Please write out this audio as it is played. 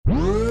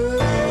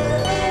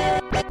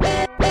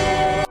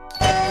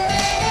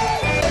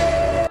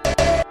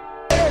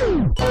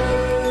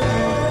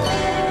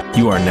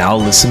now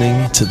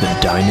listening to the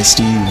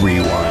Dynasty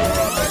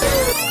Rewind.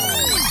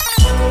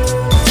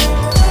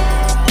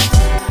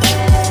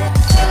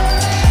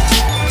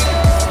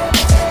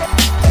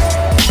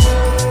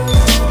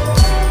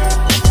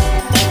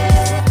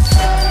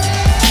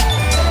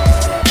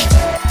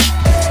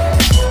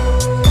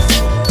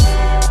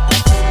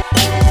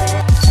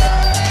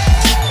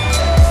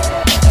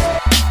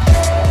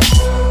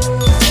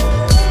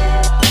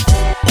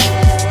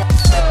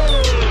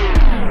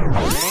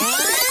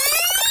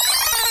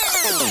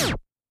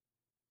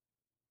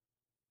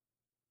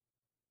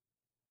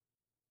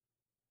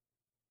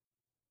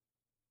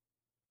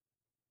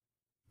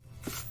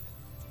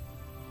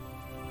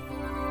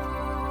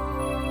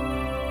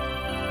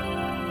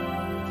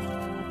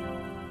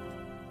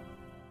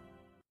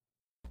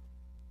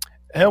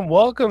 And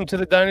welcome to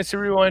the Dynasty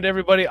Rewind,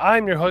 everybody.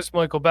 I'm your host,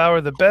 Michael Bauer.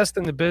 The best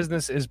in the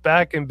business is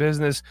back in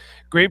business.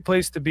 Great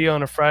place to be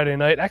on a Friday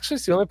night. Actually,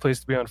 it's the only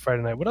place to be on a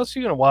Friday night. What else are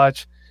you going to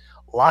watch?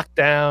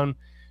 Lockdown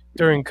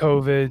during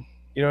COVID,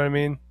 you know what I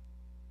mean?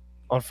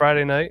 On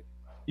Friday night,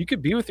 you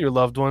could be with your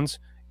loved ones.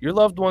 Your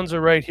loved ones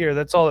are right here.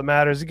 That's all that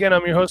matters. Again,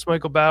 I'm your host,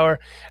 Michael Bauer.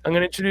 I'm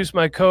going to introduce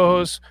my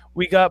co-hosts.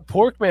 We got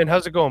Pork Man.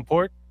 How's it going,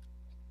 Pork?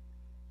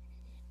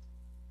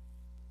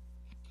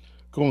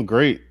 Going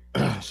great.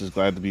 Just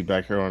glad to be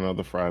back here on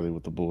another Friday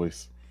with the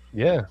boys.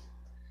 Yeah.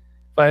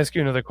 If I ask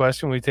you another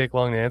question, will you take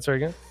long to answer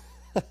again?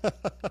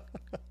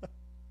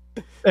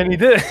 And he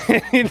did.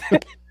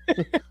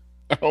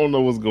 I don't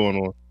know what's going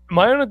on. Am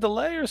I on a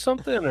delay or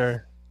something?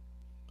 Or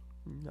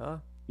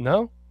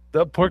no?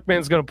 The Pork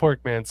Man's going to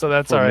Pork Man, so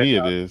that's For all right. me,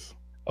 it is.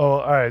 Oh,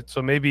 all right.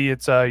 So maybe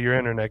it's your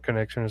internet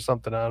connection or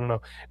something. I don't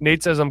know.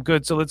 Nate says I'm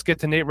good, so let's get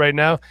to Nate right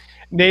now.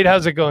 Nate,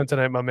 how's it going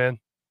tonight, my man?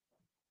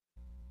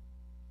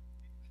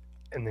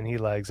 And then he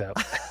lags out.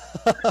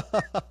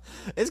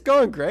 It's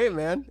going great,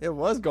 man. It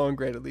was going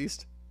great, at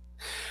least.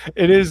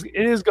 It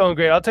is going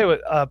great. I'll tell you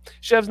what,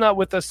 Chev's not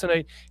with us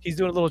tonight. He's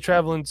doing a little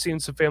traveling, seeing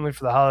some family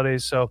for the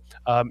holidays, so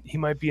he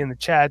might be in the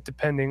chat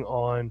depending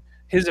on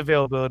his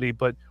availability,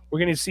 but we're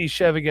going to see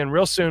Chev again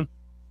real soon.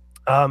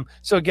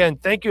 So again,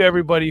 thank you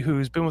everybody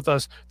who's been with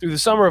us through the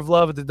summer of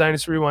love at the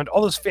Dynasty Rewind.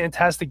 All those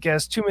fantastic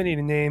guests, too many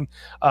to name.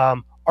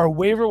 Our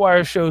waiver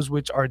wire shows,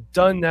 which are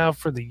done now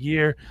for the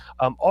year,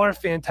 all our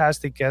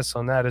fantastic guests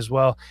on that as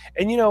well.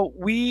 And, you know,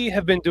 we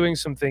have been doing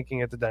some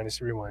thinking at the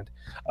Dynasty Rewind.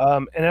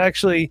 And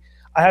actually,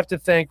 I have to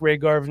thank Ray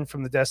Garvin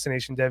from the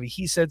Destination Devy.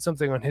 He said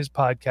something on his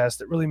podcast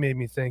that really made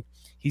me think.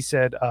 He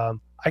said,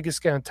 I can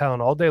scout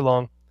talent all day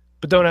long,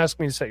 but don't ask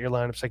me to set your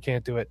lineups. I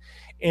can't do it.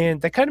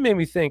 And that kind of made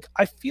me think,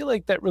 I feel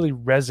like that really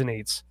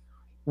resonates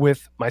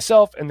with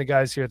myself and the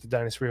guys here at the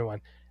Dynasty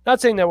Rewind.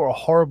 Not saying that we're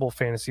horrible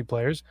fantasy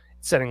players,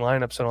 setting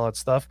lineups and all that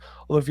stuff.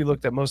 Although if you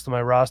looked at most of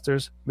my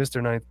rosters,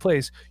 Mr. Ninth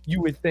Place,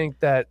 you would think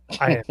that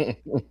I am.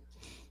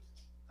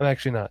 I'm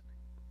actually not.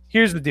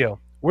 Here's the deal.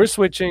 We're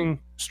switching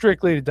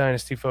strictly to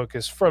Dynasty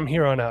focus from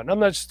here on out. And I'm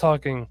not just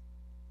talking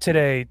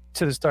today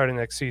to the start of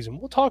next season.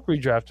 We'll talk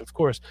redraft, of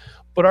course.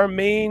 But our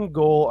main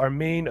goal, our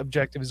main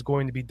objective is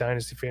going to be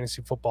Dynasty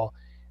Fantasy Football.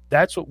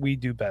 That's what we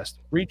do best.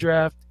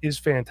 Redraft is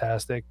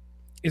fantastic.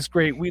 It's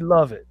great. We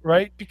love it,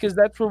 right? Because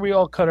that's where we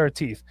all cut our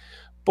teeth.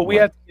 But we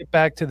have to get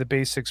back to the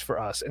basics for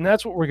us, and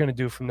that's what we're going to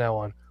do from now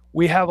on.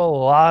 We have a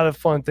lot of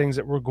fun things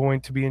that we're going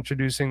to be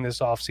introducing this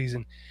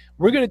offseason.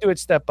 We're going to do it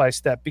step by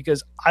step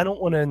because I don't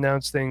want to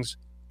announce things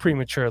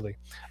prematurely.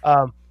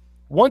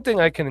 One thing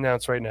I can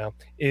announce right now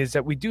is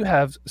that we do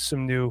have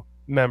some new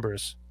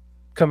members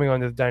coming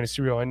onto the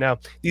Dynasty Rewind. Now,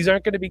 these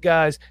aren't going to be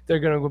guys that are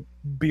going to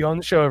be on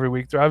the show every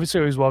week. They're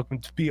obviously always welcome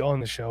to be on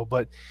the show,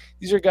 but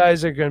these are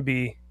guys that are going to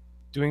be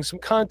doing some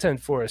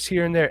content for us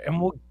here and there, and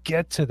we'll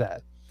get to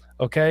that.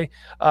 Okay,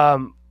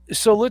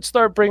 so let's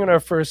start bringing our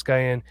first guy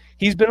in.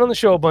 He's been on the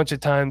show a bunch of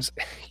times.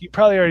 You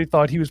probably already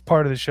thought he was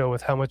part of the show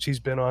with how much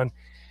he's been on.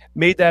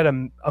 Made that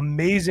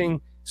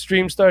amazing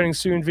stream starting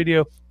soon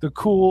video, the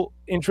cool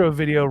intro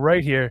video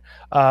right here.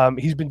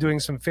 He's been doing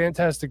some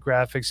fantastic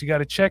graphics. You got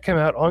to check him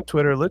out on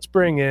Twitter. Let's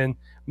bring in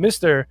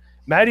Mr.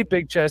 Matty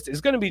Big Chest is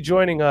going to be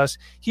joining us.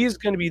 He is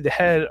going to be the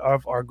head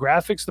of our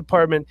graphics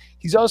department.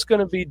 He's also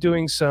going to be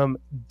doing some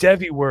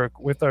Devy work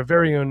with our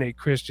very own Nate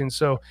Christian.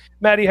 So,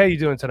 Matty, how you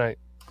doing tonight?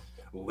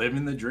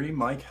 Living the dream,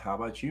 Mike. How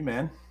about you,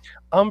 man?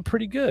 I'm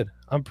pretty good.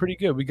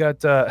 We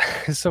got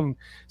some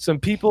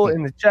people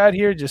in the chat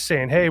here just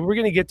saying, hey, we're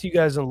going to get to you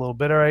guys in a little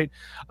bit, all right?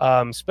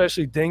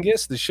 Especially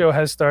Dingus. The show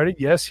has started.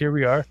 Yes, here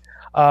we are.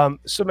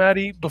 So,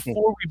 Matty,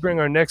 before we bring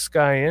our next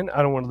guy in,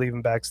 I don't want to leave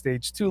him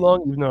backstage too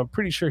long, even though I'm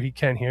pretty sure he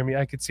can hear me.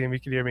 I could see him. He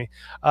could hear me.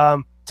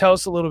 Tell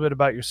us a little bit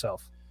about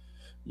yourself.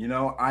 You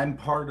know, I'm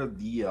part of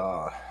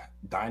the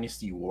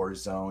Dynasty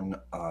Warzone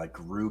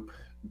group,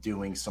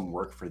 doing some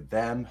work for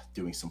them,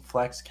 doing some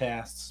flex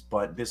casts.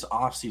 But this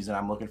offseason,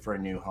 I'm looking for a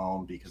new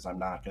home because I'm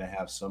not going to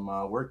have some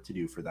work to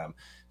do for them.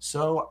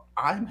 So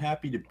I'm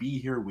happy to be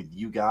here with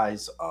you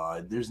guys.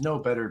 There's no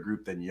better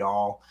group than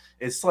y'all.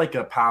 It's like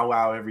a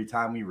powwow every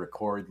time we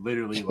record.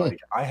 Literally, like,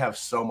 I have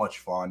so much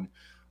fun.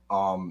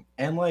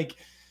 And like,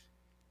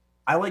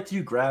 I like to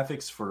do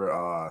graphics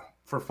for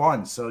for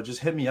fun. So just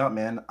hit me up,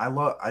 man. I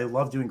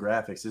love doing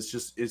graphics.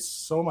 It's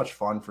so much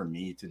fun for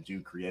me to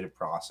do creative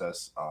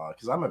process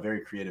because I'm a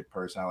very creative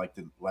person. I like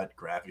to let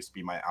graphics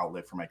be my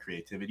outlet for my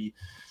creativity.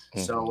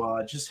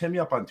 So just hit me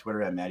up on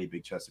Twitter at Matty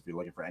Big Chest if you're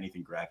looking for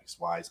anything graphics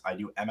wise. I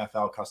do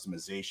MFL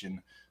customization,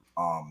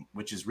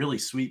 which is really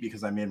sweet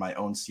because I made my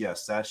own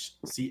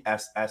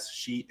CSS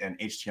sheet and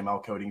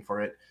HTML coding for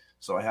it.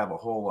 So I have a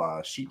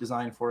whole sheet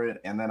design for it,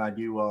 and then I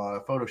do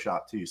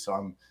Photoshop too. So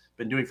I'm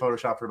been doing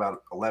Photoshop for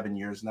about 11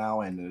 years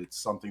now, and it's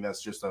something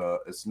that's just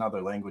it's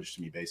another language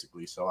to me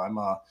basically. So I'm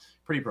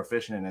pretty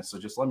proficient in it. So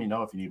just let me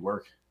know if you need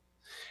work.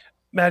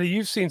 Maddie,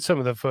 you've seen some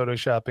of the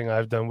photoshopping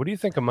I've done. What do you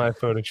think of my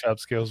Photoshop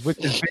skills, which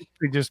is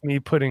basically just me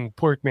putting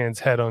Porkman's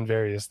head on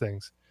various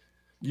things?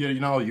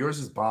 Yeah, yours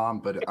is bomb,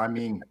 but I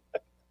mean,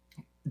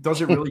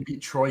 does it really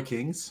beat Troy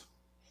King's?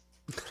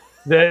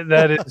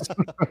 That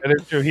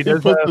is true. He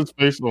does put his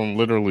face on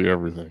literally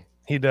everything.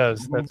 He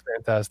does. That's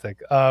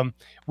fantastic.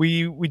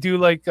 We do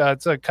like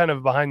it's a kind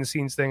of behind the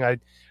scenes thing. I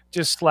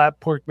just slap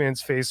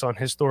Porkman's face on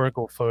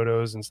historical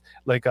photos, and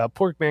like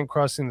Porkman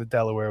crossing the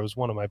Delaware was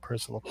one of my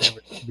personal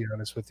favorites, to be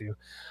honest with you.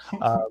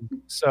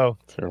 So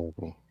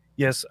terrible.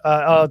 Yes,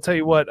 I'll tell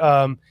you what.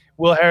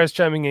 Will Harris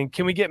chiming in.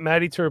 Can we get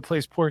Maddie to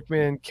replace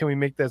Porkman? Can we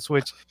make that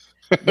switch?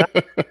 Not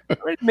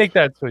ready to make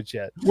that switch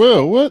yet.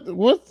 Well,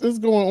 what is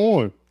going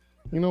on?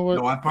 You know what?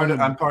 No,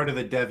 I'm part of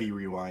the Devi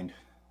Rewind.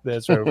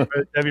 That's right.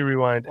 Devi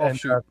Rewind. Oh, and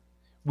shoot.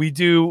 we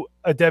do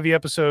a Devi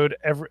episode,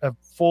 a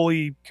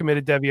fully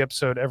committed Devi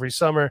episode every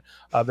summer.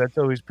 That's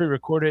always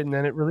pre-recorded, and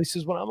then it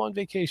releases when I'm on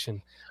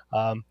vacation.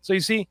 So you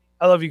see,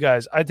 I love you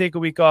guys. I take a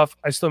week off.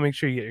 I still make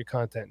sure you get your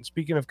content. And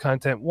speaking of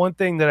content, one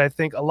thing that I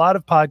think a lot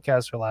of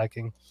podcasts are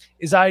lacking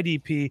is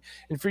IDP.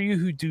 And for you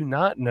who do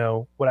not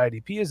know what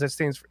IDP is, that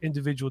stands for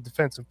individual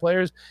defensive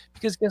players.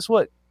 Because guess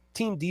what?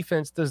 Team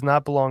defense does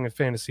not belong in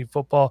fantasy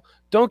football.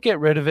 Don't get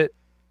rid of it.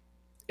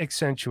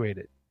 Accentuate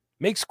it.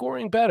 Make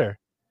scoring better.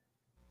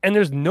 And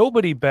there's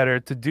nobody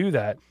better to do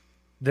that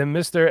than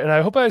Mr. And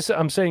I hope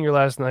I'm saying your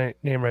last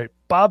name right,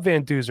 Bob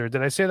Van Duzer.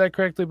 Did I say that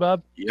correctly,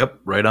 Bob? Yep,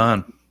 right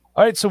on.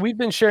 All right, so we've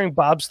been sharing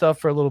Bob's stuff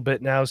for a little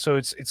bit now, so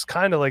it's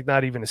kind of like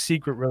not even a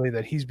secret really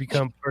that he's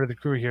become part of the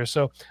crew here.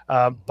 So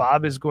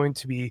Bob is going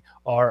to be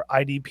our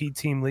IDP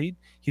team lead.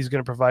 He's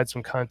going to provide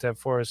some content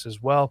for us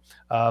as well.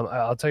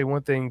 I'll tell you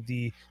one thing,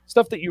 the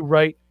stuff that you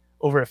write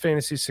over at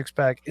Fantasy Six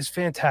Pack is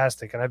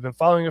fantastic, and I've been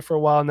following it for a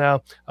while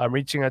now. I'm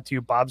reaching out to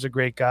you. Bob's a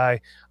great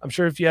guy. I'm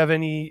sure if you have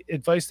any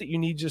advice that you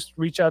need, just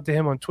reach out to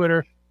him on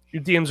Twitter.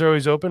 Your DMs are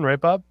always open,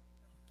 right, Bob?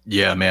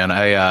 Yeah,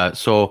 man.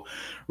 So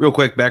real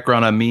quick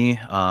background on me.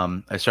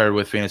 I started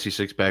with Fantasy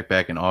Six Pack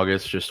back in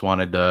August. Just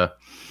wanted to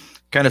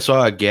kind of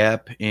saw a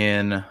gap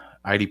in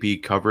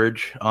IDP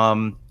coverage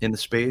in the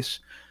space.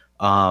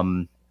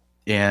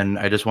 And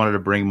I just wanted to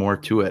bring more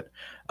to it.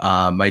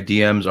 My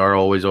DMs are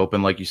always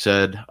open, like you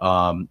said.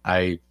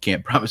 I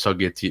can't promise I'll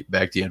get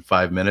back to you in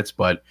 5 minutes,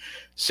 but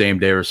same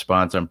day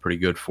response I'm pretty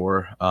good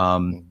for.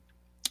 I'm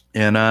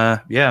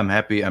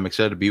happy. I'm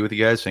excited to be with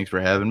you guys. Thanks for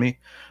having me.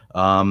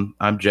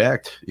 I'm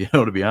jacked,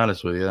 to be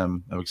honest with you.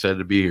 I'm excited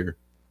to be here.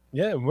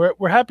 Yeah,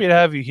 we're happy to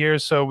have you here.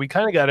 So we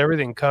kind of got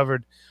everything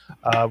covered.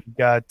 We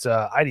got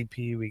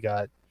IDP, we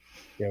got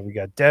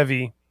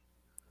Devi,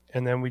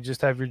 and then we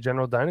just have your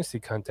general Dynasty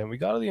content. We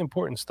got all the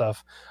important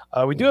stuff.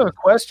 We do have a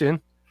question,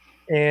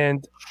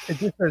 and it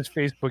just says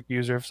Facebook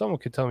user. If someone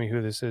could tell me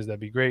who this is, that'd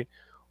be great.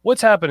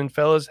 What's happening,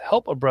 fellas?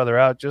 Help a brother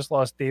out. Just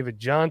lost David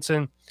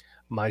Johnson.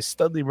 My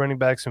Studley running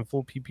backs in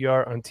full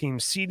PPR on team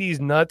CD's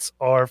nuts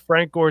are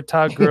Frank Gore,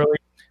 Todd Gurley,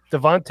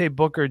 Devontae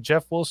Booker,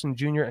 Jeff Wilson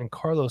Jr., and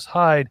Carlos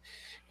Hyde.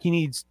 He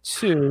needs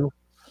 2.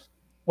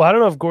 Well, I don't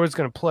know if Gore's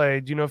going to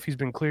play. Do you know if he's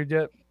been cleared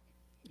yet?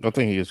 I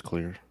think he is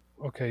cleared.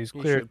 Okay, he's He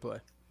cleared. should play.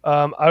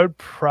 I would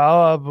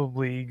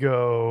probably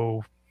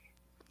go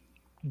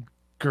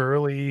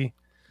Gurley,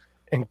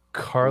 and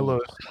Carlos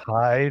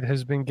Hyde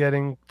has been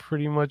getting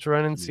pretty much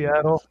run in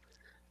Seattle.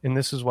 And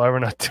this is why we're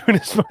not doing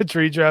as much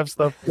redraft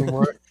stuff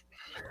anymore.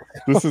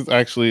 This is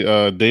actually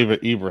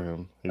David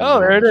Ibrahim. Oh,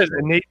 there it is.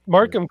 And Nate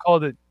Markham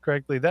called it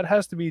correctly. That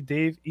has to be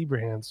Dave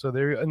Ibrahim. So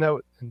there, and that,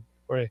 all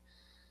right,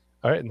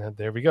 and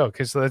there we go.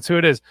 Okay, so that's who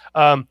it is.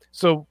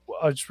 So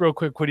just real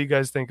quick, what do you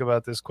guys think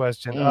about this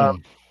question?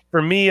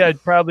 For me,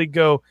 I'd probably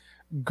go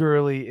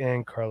Gurley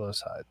and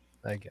Carlos Hyde,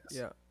 I guess.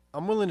 Yeah,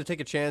 I'm willing to take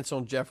a chance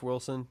on Jeff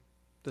Wilson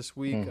this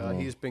week.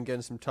 He's been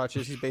getting some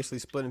touches. He's basically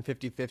splitting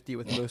 50-50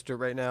 with Mostert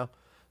right now.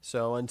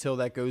 So until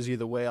that goes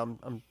either way,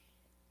 I'll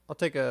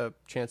take a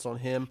chance on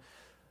him.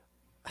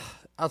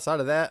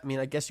 Outside of that, I mean,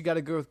 I guess you got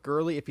to go with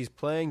Gurley if he's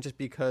playing, just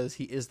because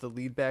he is the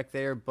lead back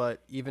there.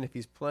 But even if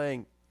he's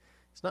playing,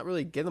 it's not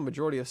really getting the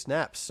majority of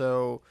snaps.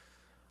 So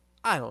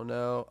I don't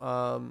know.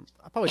 I'll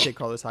probably take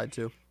Carlos Hyde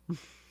too.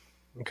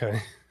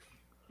 Okay.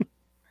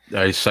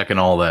 I second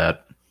all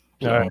that.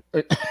 All right.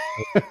 I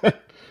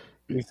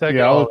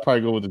would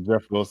probably go with the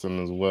Jeff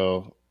Wilson as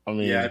well. I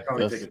mean, I'd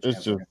probably take a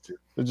chance on him too.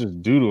 It's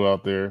just doodle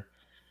out there.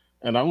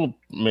 And I would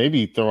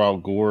maybe throw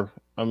out Gore.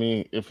 I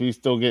mean, if he's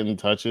still getting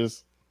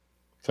touches,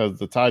 because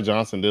the Ty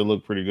Johnson did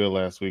look pretty good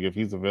last week. If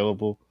he's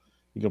available,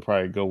 You could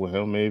probably go with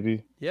him,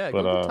 maybe. Yeah,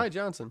 But go with Ty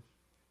Johnson.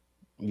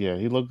 yeah,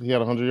 he had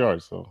 100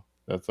 yards, so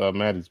that's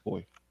Maddie's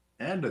boy.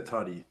 And a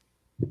tutty.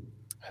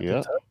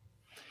 Yeah.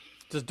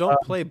 Just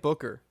don't play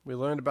Booker. We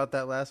learned about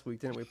that last week,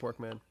 didn't we,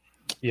 Porkman?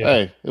 Yeah.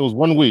 Hey, it was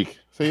 1 week.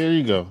 So here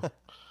you go.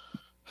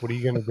 What are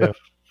you gonna do,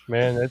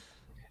 man?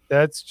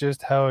 That's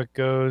just how it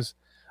goes.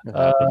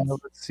 Let's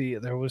see.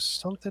 There was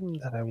something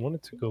that I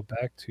wanted to go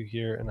back to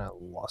here, and I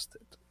lost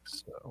it.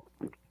 So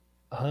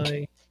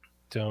I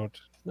don't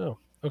know.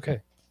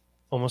 Okay.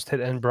 Almost hit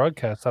end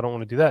broadcast. I don't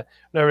want to do that.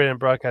 Never end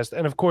broadcast.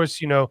 And of course,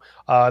 the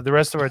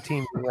rest of our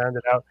team is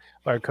rounded out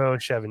by our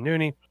coach, Shevin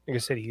Nooney. Like I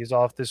said, he's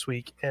off this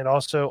week. And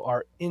also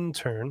our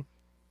intern,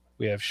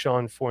 we have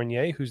Sean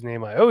Fournier, whose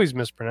name I always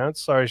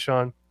mispronounce. Sorry,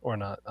 Sean, or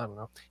not. I don't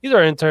know. He's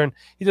our intern.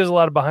 He does a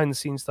lot of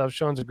behind-the-scenes stuff.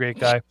 Sean's a great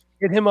guy.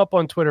 Hit him up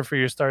on Twitter for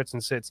your starts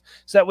and sits.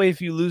 So that way, if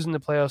you lose in the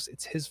playoffs,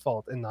 it's his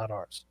fault and not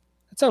ours.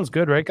 That sounds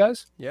good, right,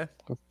 guys? Yeah.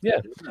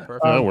 Yeah.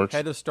 Perfect. That works.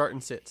 Head of start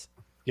and sits.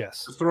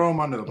 Yes. Just throw him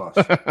under the bus.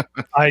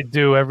 I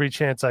do every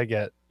chance I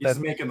get. He's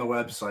making the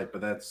website,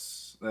 but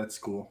that's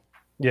cool.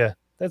 Yeah,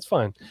 that's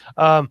fine.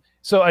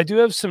 So I do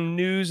have some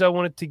news I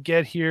wanted to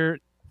get here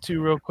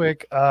too real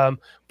quick.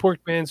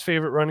 Porkman's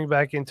favorite running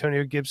back,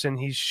 Antonio Gibson,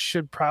 he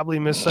should probably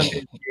miss Sunday's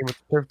game with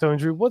the turf toe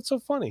injury. What's so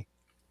funny?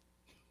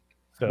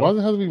 Why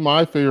does it have to be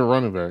my favorite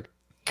running back?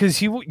 Because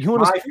you want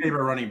My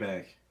favorite running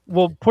back.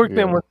 Well, Porkman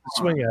Yeah. wants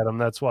to swing at him.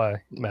 That's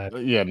why, Matt.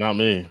 Yeah, not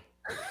me.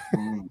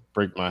 Mm.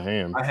 Break my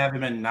hand. I have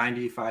him in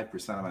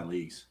 95% of my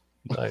leagues.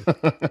 Nice.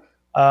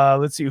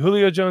 Let's see.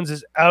 Julio Jones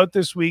is out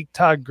this week.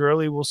 Todd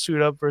Gurley will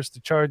suit up versus the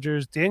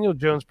Chargers. Daniel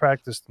Jones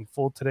practiced in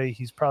full today.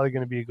 He's probably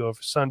going to be a go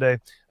for Sunday.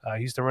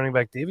 He's the running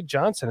back. David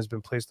Johnson has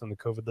been placed on the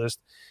COVID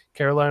list.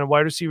 Carolina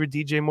wide receiver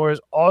DJ Moore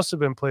has also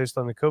been placed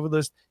on the COVID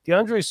list.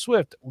 DeAndre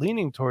Swift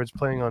leaning towards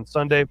playing on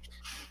Sunday.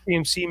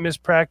 CMC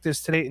missed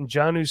practice today, and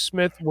Jonnu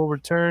Smith will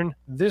return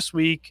this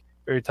week.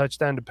 Very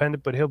touchdown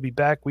dependent, but he'll be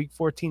back. Week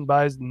 14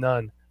 buys,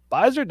 none.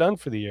 Buys are done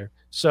for the year.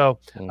 So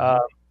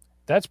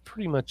that's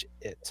pretty much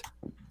it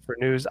for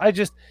news. I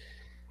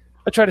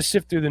try to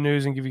sift through the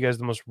news and give you guys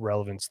the most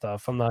relevant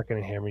stuff. I'm not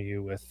going to hammer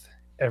you with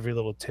every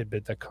little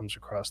tidbit that comes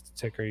across the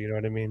ticker. You know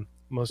what I mean?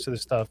 Most of the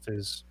stuff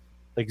is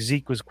like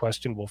Zeke was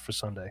questionable for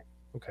Sunday.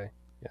 Okay.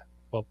 Yeah.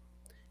 Well,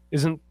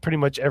 isn't pretty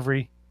much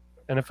every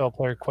NFL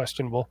player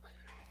questionable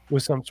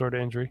with some sort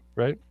of injury,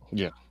 right?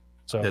 Yeah.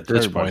 So at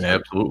this point,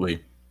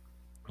 absolutely.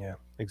 Yeah,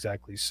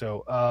 exactly.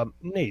 So,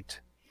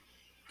 Nate,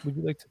 would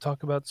you like to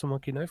talk about some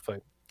monkey knife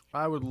fight?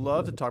 I would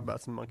love to talk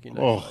about some monkey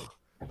knife fight.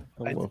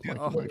 I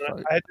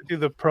had to do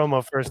the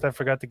promo first. I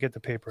forgot to get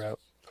the paper out.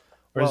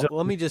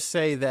 Let me just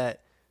say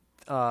that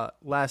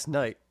last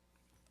night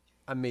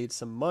I made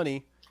some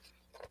money.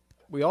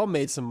 We all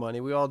made some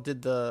money. We all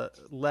did the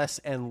less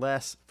and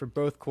less for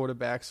both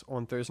quarterbacks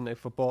on Thursday Night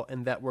Football,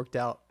 and that worked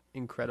out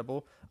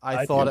incredible.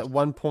 I thought at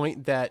one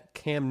point that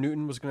Cam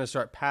Newton was going to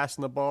start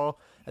passing the ball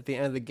at the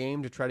end of the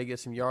game to try to get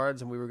some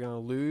yards, and we were going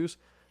to lose.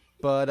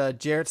 But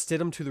Jarrett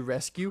Stidham to the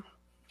rescue.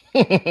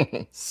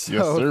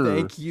 So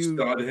thank you.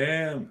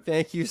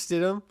 Thank you,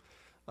 Stidham.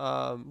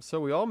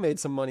 So we all made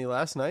some money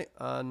last night.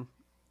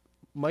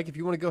 Mike, if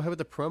you want to go ahead with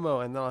the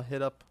promo, and then I'll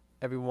hit up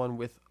everyone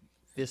with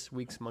this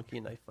week's monkey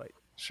knife fight.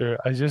 Sure.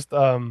 I just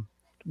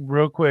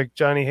real quick,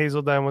 Johnny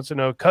Hazeldine wants to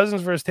know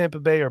Cousins versus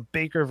Tampa Bay or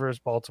Baker versus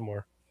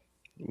Baltimore.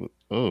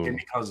 Oh, Give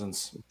me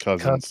Cousins.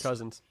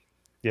 Cousins.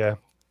 Yeah.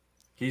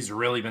 He's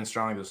really been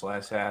strong this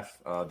last half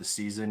of the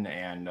season,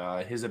 and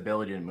his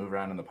ability to move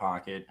around in the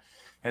pocket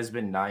has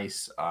been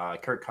nice.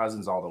 Kirk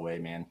Cousins all the way,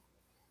 man.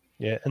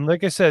 Yeah, and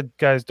like I said,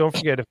 guys, don't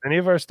forget, if any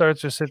of our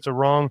starts or sits are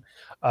wrong,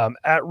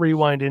 at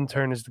Rewind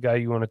Intern is the guy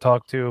you want to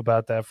talk to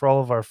about that. For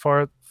all of our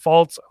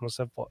faults, I almost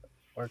said fault.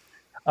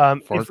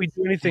 If we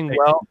do anything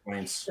well,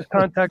 just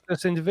contact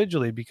us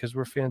individually because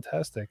we're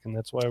fantastic, and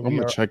that's why I'm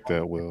going to check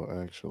that, Will,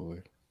 actually.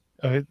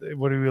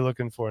 What are we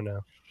looking for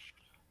now?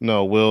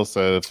 No, Will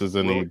said if there's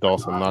any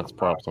Dawson Knox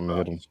props, I'm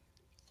going to hit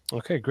him.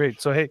 Okay, great.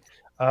 So, hey,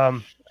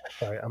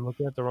 sorry, I'm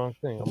looking at the wrong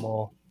thing.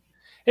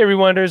 Hey,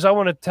 Rewinders, I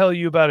want to tell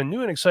you about a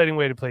new and exciting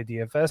way to play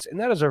DFS, and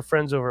that is our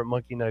friends over at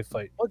Monkey Knife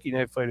Fight. Monkey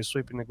Knife Fight is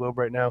sweeping the globe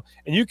right now,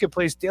 and you can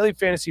place daily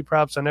fantasy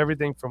props on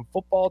everything from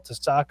football to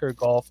soccer,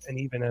 golf, and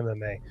even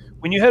MMA.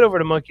 When you head over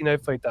to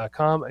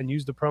monkeyknifefight.com and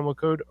use the promo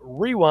code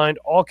REWIND,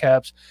 all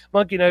caps,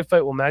 Monkey Knife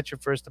Fight will match your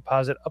first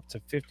deposit up to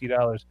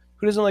 $50.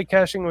 Who doesn't like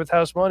cashing with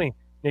house money?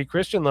 Nate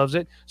Christian loves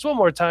it. So one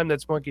more time,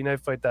 that's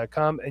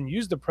monkeyknifefight.com, and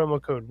use the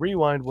promo code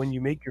REWIND when you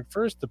make your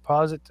first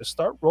deposit to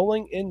start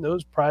rolling in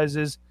those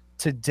prizes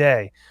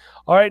today.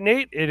 All right,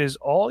 Nate, it is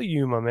all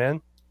you, my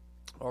man.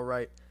 All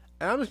right.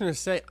 And I'm just going to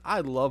say,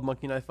 I love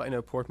Monkey Knife Fight. I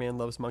know Porkman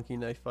loves Monkey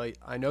Knife Fight.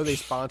 I know they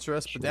sponsor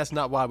us, but that's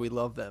not why we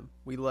love them.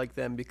 We like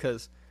them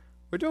because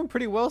we're doing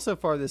pretty well so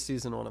far this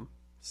season on them.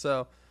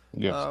 So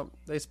yes.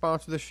 They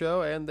sponsor the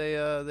show, and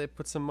they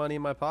put some money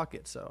in my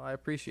pocket, so I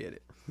appreciate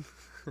it.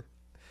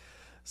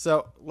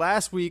 So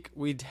last week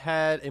we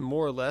had a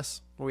more or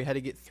less where we had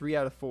to get 3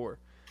 out of 4,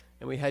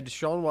 and we had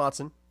Deshaun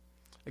Watson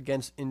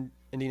against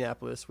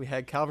Indianapolis. We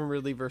had Calvin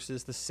Ridley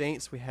versus the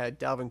Saints. We had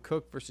Dalvin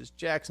Cook versus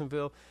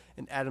Jacksonville,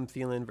 and Adam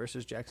Thielen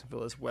versus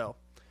Jacksonville as well.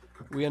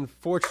 We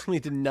unfortunately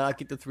did not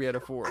get the 3 out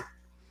of 4.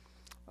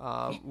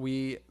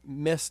 We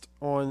missed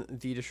on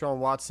the Deshaun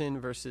Watson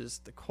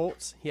versus the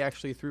Colts. He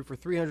actually threw for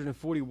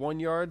 341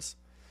 yards,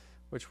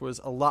 which was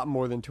a lot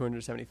more than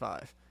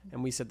 275,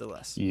 and we said the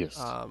less. Yes.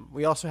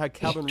 We also had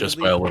Calvin Just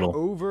Ridley by a for little.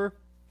 over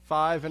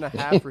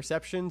 5.5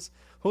 receptions.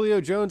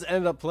 Julio Jones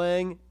ended up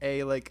playing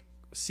a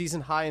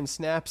season high in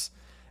snaps,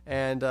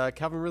 and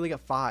Calvin Ridley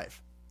got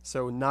 5,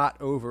 so not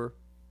over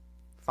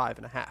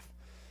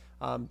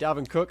 5.5.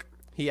 Dalvin Cook,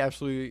 he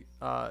absolutely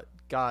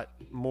got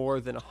more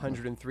than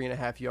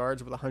 103.5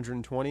 yards with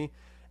 120.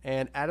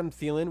 And Adam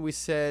Thielen, we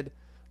said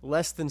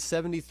less than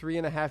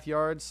 73.5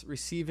 yards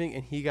receiving,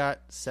 and he got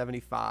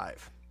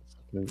 75.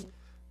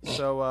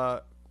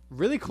 So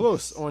really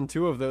close on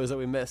 2 of those that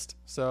we missed.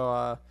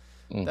 So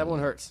that one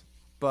hurts.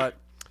 But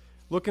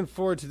looking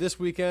forward to this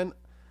weekend,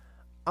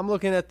 I'm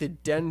looking at the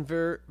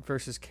Denver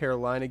versus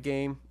Carolina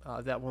game.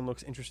 That one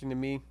looks interesting to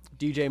me.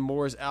 DJ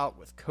Moore's out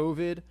with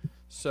COVID.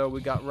 So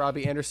we got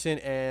Robbie Anderson,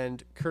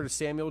 and Curtis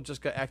Samuel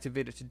just got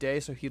activated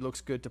today, so he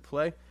looks good to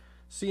play.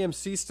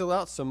 CMC's still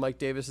out, so Mike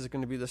Davis is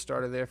going to be the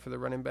starter there for the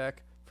running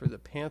back for the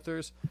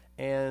Panthers.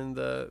 And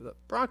the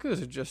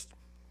Broncos are just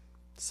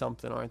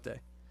something, aren't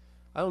they?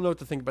 I don't know what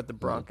to think about the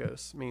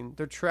Broncos. I mean,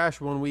 they're trash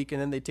one week, and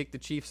then they take the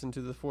Chiefs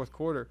into the fourth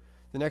quarter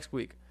the next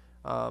week.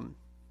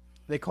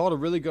 They called a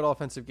really good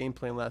offensive game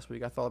plan last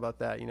week. I thought about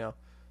that, I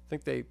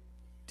think they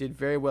did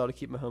very well to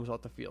keep Mahomes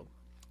off the field.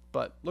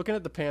 But looking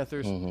at the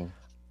Panthers,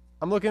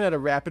 I'm looking at a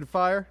rapid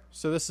fire.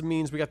 So this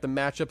means we got the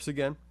matchups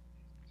again.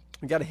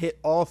 We got to hit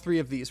all 3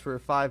 of these for a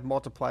 5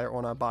 multiplier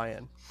on our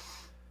buy-in.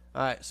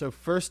 All right, so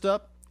first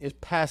up is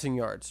passing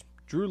yards.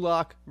 Drew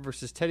Lock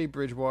versus Teddy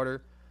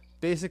Bridgewater.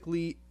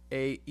 Basically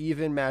a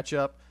even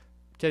matchup.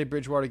 Teddy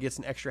Bridgewater gets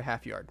an extra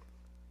half yard.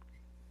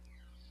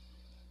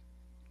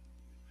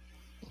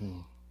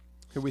 Who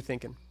are we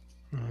thinking?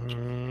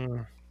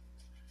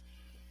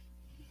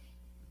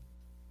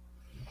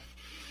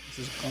 This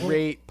is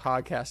great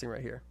podcasting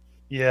right here.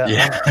 Yeah.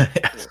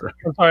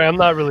 I'm sorry, I'm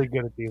not really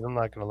good at these. I'm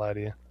not going to lie to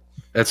you.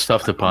 That's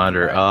tough to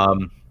ponder. I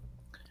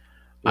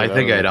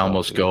think I'd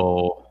almost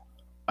go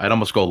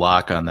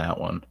Lock on that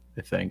one,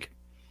 I think.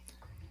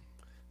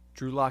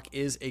 Drew Lock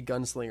is a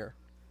gunslinger.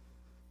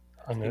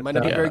 He might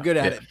not be very good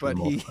at it, but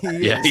he is. I'll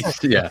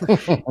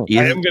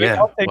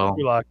take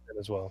Drew Lock then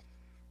as well.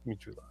 Give me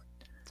Drew Lock.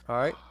 All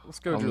right, let's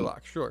go Drew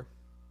Lock. Sure.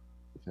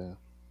 Yeah,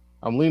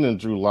 I'm leaning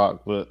Drew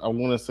Lock, but I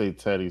want to say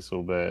Teddy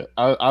so bad.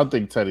 I'll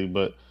think Teddy,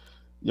 but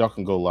y'all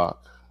can go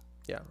Lock.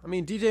 Yeah, I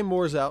mean DJ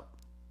Moore's out.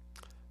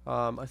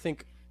 I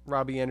think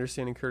Robbie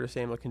Anderson and Curtis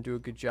Samuel can do a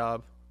good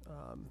job.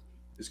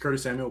 Is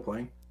Curtis Samuel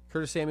playing?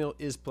 Curtis Samuel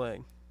is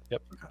playing.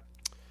 Yep. Okay.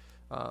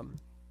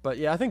 But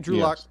yeah, I think Drew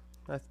Lock.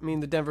 I mean,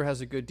 the Denver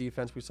has a good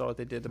defense. We saw what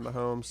they did to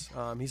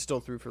Mahomes. He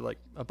still threw for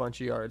a bunch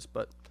of yards,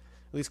 but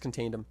at least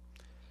contained him.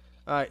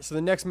 All right, so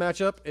the next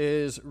matchup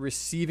is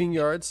receiving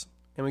yards,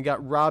 and we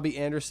got Robbie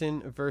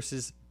Anderson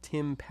versus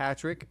Tim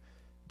Patrick.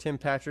 Tim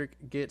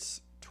Patrick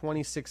gets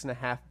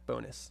 26.5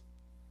 bonus.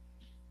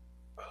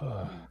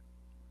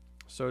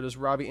 So does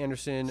Robbie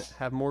Anderson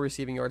have more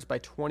receiving yards by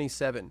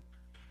 27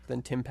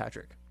 than Tim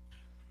Patrick?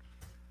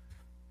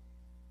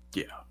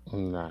 Yeah.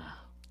 Nah.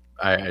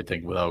 I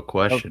think without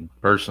question,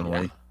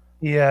 personally.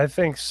 Yeah, I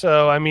think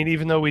so. I mean,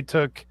 even though we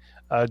took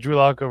Drew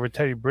Lock over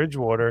Teddy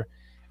Bridgewater,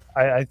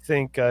 I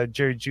think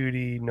Jerry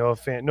Jeudy, Noah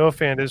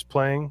Fant is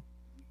playing.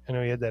 I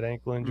know he had that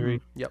ankle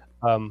injury. Yep.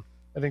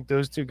 I think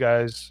those 2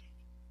 guys,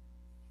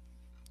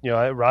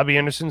 Robbie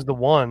Anderson's the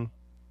one,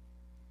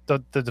 the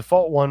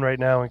default one right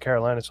now in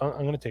Carolina. So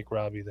I'm going to take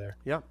Robbie there.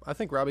 Yeah, I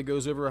think Robbie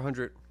goes over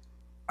 100.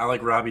 I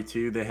like Robbie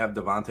too. They have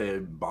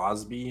Devontae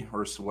Busby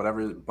or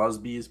whatever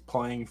Busby is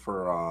playing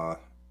for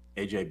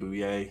AJ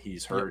Bouye.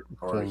 He's hurt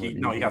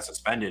he got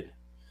suspended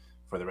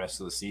for the rest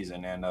of the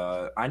season. And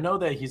I know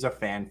that he's a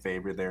fan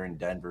favorite there in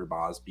Denver.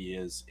 Busby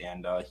is,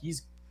 and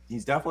he's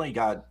definitely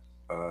got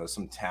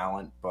some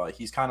talent, but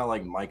he's kind of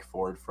like Mike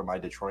Ford for my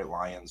Detroit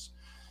Lions.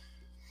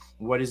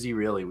 What is he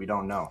really? We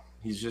don't know.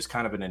 He's just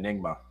kind of an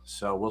enigma.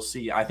 So we'll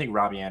see. I think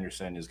Robbie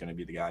Anderson is going to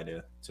be the guy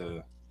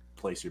to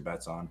place your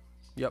bets on.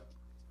 Yep.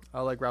 I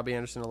like Robbie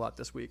Anderson a lot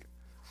this week.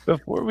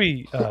 Before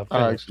we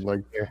I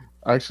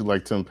actually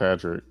like Tim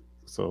Patrick.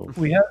 So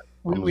we have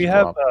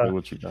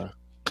what you got.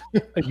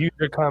 a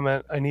user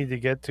comment I need to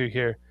get to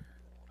here.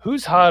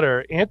 Who's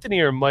hotter, Anthony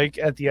or Mike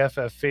at the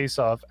FF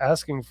Face-Off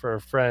asking for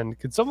a friend?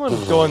 Could someone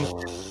go on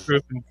the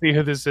group and see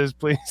who this is,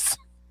 please?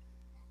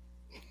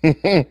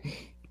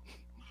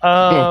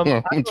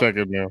 I'm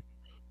checking now.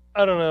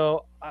 I don't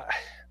know.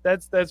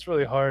 That's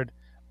really hard.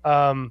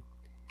 I'm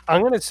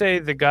going to say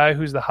the guy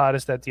who's the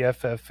hottest at the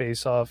FF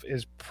Face-Off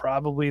is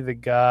probably the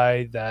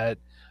guy that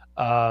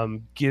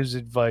gives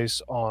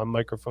advice on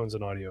microphones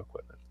and audio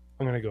equipment.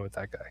 I'm going to go with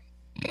that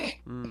guy.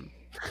 Mm.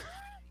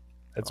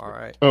 That's all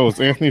right. Oh, it's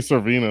Anthony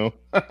Servino.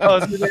 Oh,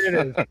 so there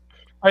it is.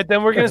 right,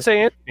 then we're gonna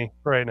say Anthony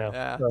for right now.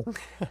 Yeah. So,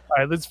 all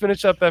right, let's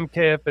finish up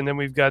MKF, and then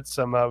we've got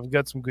some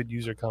good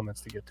user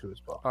comments to get to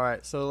as well. All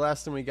right, so the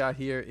last thing we got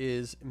here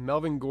is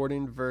Melvin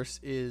Gordon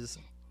versus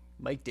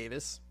Mike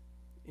Davis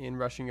in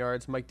rushing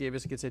yards. Mike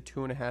Davis gets a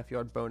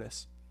 2.5-yard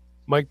bonus.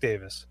 Mike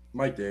Davis.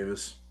 Mike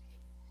Davis.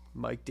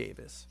 Mike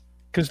Davis.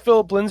 Because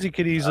Philip Lindsay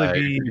could easily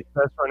be the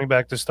best running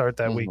back to start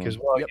that week as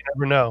well. Yep. You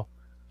never know.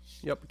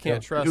 Yep,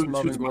 can't trust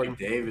Melvin Who's Gordon. Mike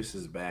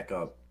Davis's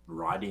backup?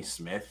 Rodney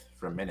Smith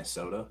from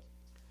Minnesota.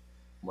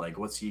 Like,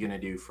 what's he gonna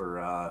do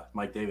for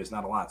Mike Davis?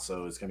 Not a lot,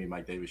 so it's gonna be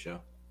Mike Davis show.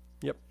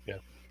 Yep. Yeah.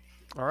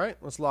 All right,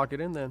 let's lock it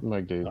in then.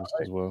 Mike Davis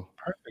as well.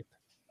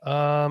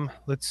 Perfect.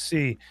 Let's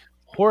see.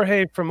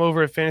 Jorge from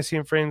over at Fantasy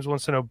and Frames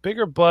wants to know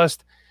bigger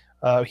bust.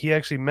 He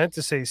actually meant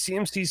to say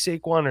CMC,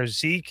 Saquon, or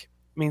Zeke.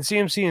 I mean,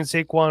 CMC and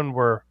Saquon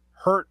were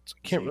hurt.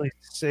 Can't really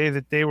say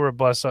that they were a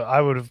bust. So I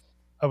would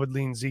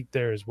lean Zeke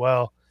there as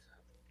well.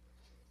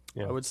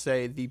 Yeah. I would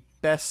say the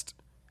best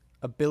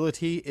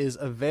ability is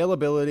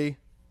availability.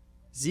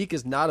 Zeke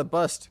is not a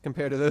bust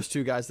compared to those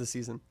two guys this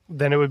season.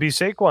 Then it would be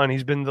Saquon.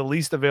 He's been the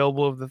least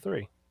available of the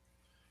three.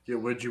 Yeah,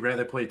 would you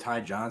rather play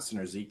Ty Johnson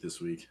or Zeke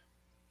this week?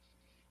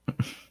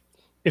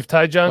 If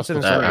Ty Johnson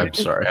is I'm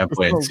sorry. I'm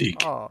playing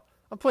Zeke. Oh,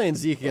 I'm playing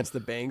Zeke against the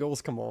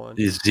Bengals. Come on.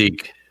 Is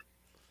Zeke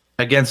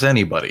against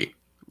anybody?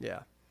 Yeah,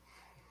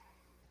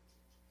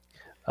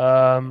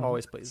 Um,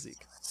 always play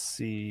Zeke. let's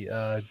see.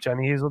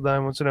 Johnny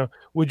Hazeldine wants to know: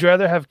 would you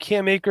rather have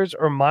Cam Akers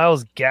or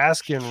Myles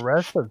Gaskin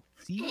rest of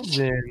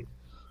season?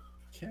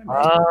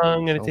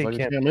 I'm gonna Sounds take like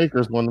Cam. Cam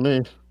Akers one to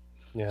me.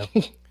 Yeah.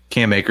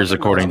 Cam Akers,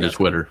 according to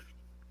Twitter.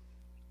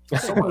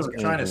 Someone was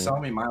trying to sell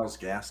me Myles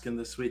Gaskin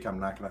this week. I'm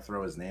not going to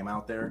throw his name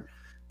out there,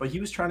 but he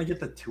was trying to get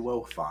the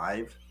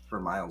 205 for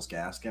Myles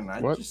Gaskin.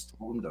 I just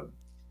told him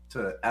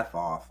to F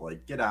off.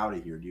 Like, get out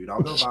of here, dude.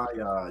 I'll go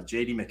buy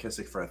J.D.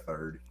 McKissick for a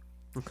third.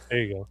 There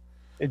you go.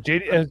 And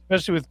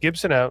especially with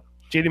Gibson out,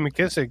 J.D.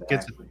 McKissick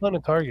gets a ton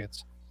of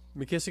targets.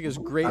 McKissick is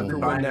great I've for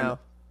been win buying now. him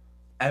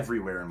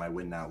everywhere in my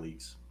win now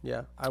leagues.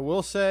 Yeah, I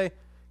will say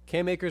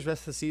Cam Akers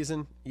rest of the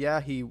season. Yeah,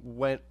 he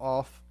went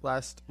off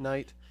last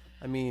night.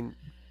 I mean,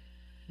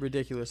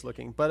 ridiculous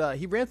looking. But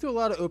he ran through a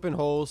lot of open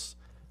holes.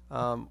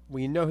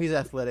 We know he's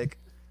athletic.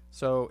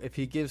 So if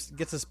he gets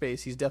a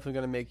space, he's definitely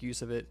going to make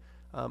use of it.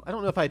 I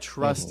don't know if I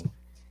trust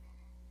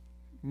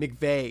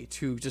McVay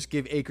to just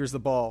give Akers the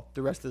ball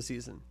the rest of the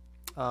season.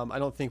 I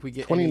don't think we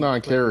get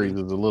 29 carries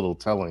is a little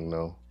telling,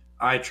 though.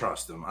 I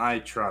trust him. I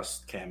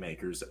trust Cam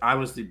Akers. I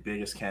was the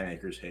biggest Cam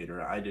Akers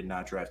hater. I did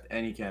not draft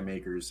any Cam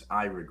Akers.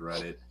 I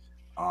regret it.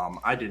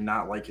 I did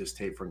not like his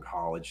tape from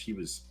college. He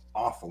was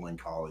awful in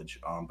college,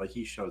 but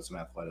he showed some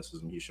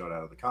athleticism. He showed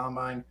out of the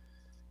combine.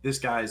 This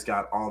guy's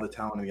got all the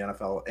talent in the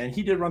NFL, and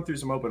he did run through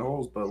some open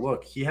holes, but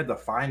look, he had to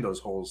find those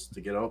holes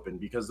to get open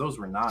because those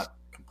were not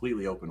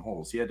completely open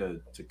holes. He had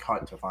to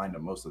cut to find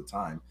them most of the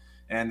time,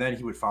 and then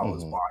he would follow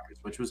his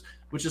blockers,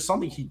 which is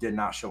something he did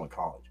not show in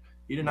college.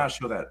 He did not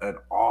show that at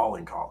all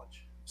in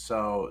college.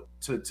 So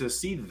to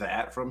see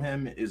that from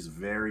him is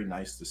very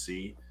nice to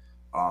see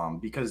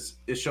because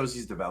it shows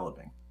he's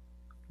developing.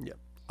 Yeah.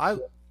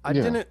 I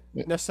didn't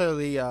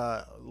necessarily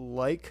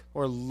like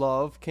or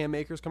love Cam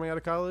Akers coming out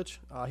of college.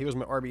 He was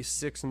my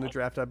RB6 in the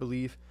draft, I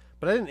believe.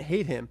 But I didn't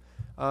hate him.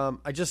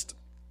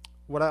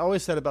 What I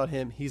always said about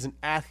him, he's an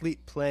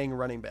athlete playing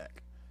running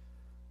back.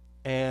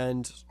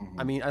 And,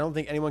 I mean, I don't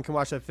think anyone can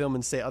watch that film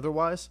and say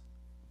otherwise.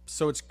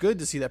 So it's good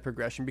to see that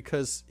progression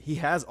because he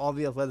has all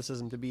the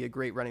athleticism to be a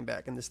great running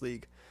back in this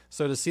league.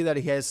 So to see that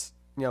he has,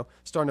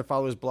 starting to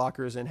follow his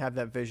blockers and have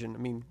that vision, I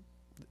mean,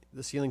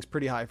 the ceiling's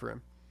pretty high for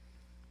him.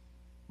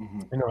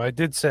 I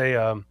did say,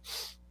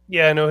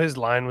 I know his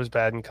line was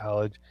bad in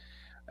college.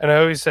 And I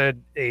always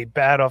said a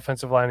bad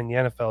offensive line in the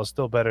NFL is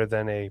still better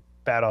than a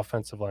bad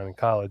offensive line in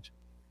college.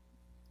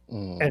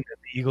 And then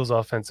the Eagles'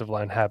 offensive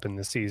line happened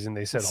this season.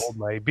 They said, hold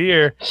my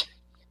beer.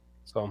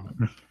 So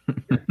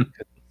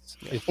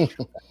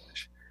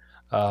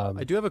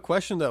I do have a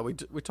question, though. We're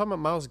talking about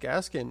Myles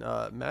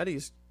Gaskin.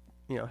 Maddie's,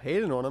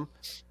 hating on him.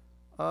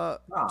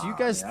 Do you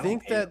guys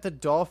think that the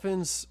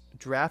Dolphins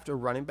draft a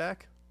running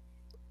back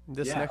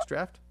this next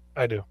draft?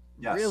 I do.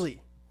 Yes.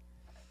 Really?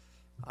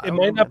 It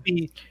might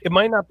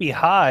not be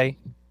high.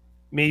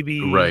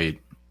 Maybe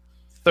Right.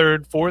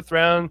 third, fourth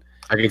round.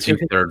 I can see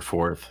third,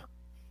 fourth.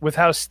 With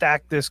how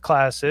stacked this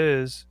class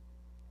is.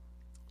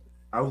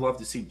 I would love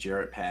to see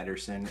Jarrett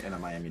Patterson in a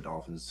Miami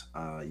Dolphins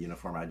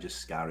uniform. I just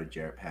scouted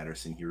Jarrett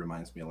Patterson. He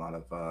reminds me a lot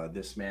of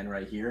this man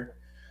right here,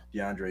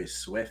 DeAndre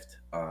Swift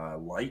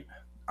light.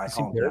 I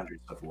call him DeAndre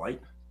Swift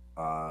light.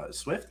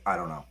 Swift? I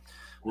don't know.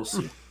 We'll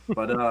see.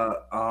 But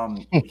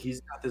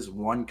he's got this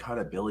one cut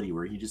ability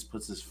where he just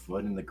puts his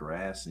foot in the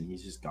grass and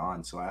he's just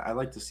gone. So I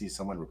like to see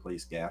someone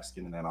replace Gaskin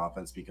in that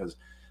offense because,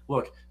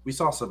 look, we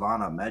saw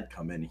Savannah Ahmed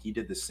come in. He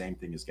did the same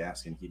thing as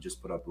Gaskin. He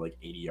just put up like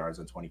 80 yards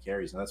on 20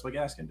 carries, and that's what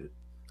Gaskin did.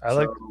 I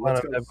liked Savannah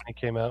Ahmed when he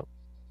came out.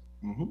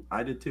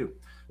 I did too.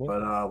 Yeah.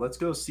 But let's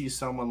go see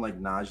someone like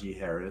Najee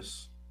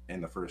Harris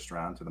in the first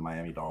round to the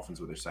Miami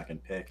Dolphins with their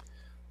second pick.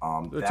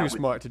 They're too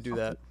smart to do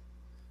that.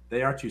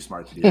 They are too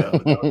smart to do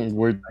that. But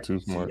Way too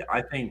smart.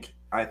 I think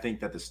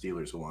that the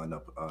Steelers will end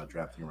up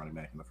drafting a running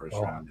back in the first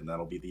round, and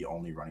that'll be the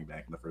only running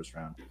back in the first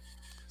round.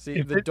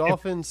 See, the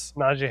Dolphins,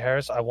 Najee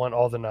Harris, I want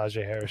all the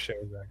Najee Harris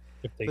shares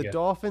back. The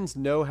Dolphins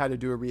know how to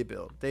do a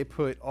rebuild. They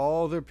put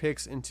all their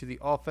picks into the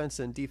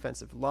offensive and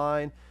defensive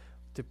line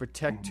to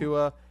protect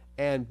Tua,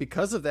 and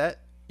because of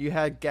that, you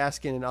had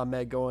Gaskin and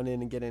Ahmed going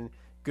in and getting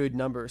good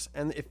numbers.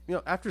 And if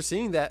after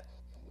seeing that,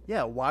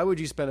 yeah, why would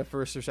you spend a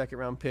first or second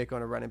round pick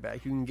on a running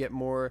back? You can get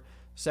more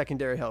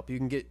secondary help. You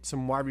can get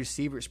some wide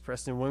receivers.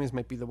 Preston Williams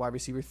might be the wide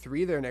receiver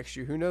 3 there next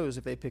year. Who knows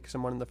if they pick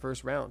someone in the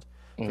first round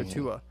for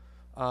Tua.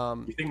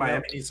 You think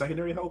Miami needs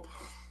secondary help?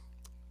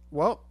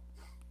 Well,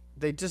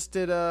 they just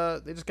did.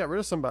 They just got rid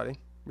of somebody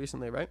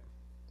recently, right?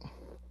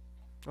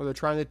 Or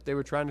they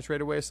were trying to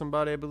trade away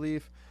somebody, I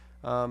believe.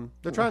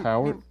 They're trying.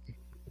 Howard.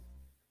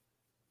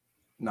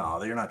 No,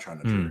 they're not trying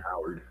to trade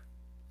Howard.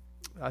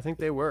 I think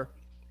they were.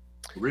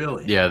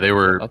 Really? Yeah, they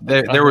were.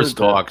 There was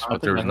talks,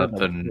 but there was I heard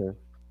nothing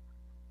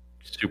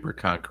super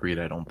concrete.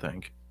 I don't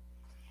think.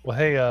 Well,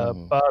 hey,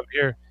 Bob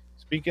here.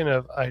 Speaking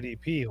of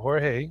IDP,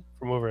 Jorge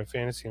from over at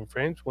Fantasy and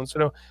Frames wants to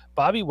know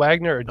Bobby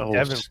Wagner or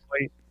Devin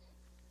White.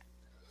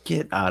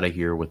 Get out of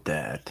here with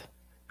that.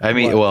 I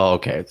mean, well,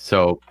 okay.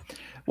 So,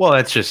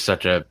 that's just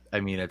such a,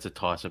 it's a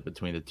toss up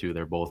between the two.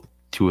 They're both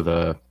two of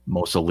the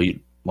most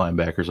elite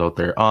linebackers out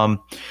there.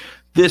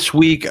 This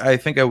week, I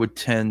think I would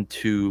tend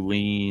to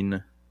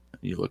lean.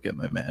 You look at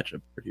my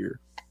matchup right here.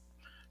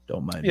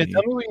 Don't mind me.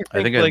 Tell me what you think.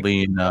 I think I'd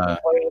lean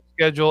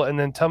schedule, and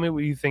then tell me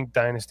what you think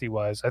dynasty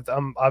wise.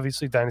 I'm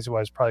obviously dynasty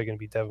wise probably going to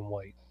be Devin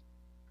White.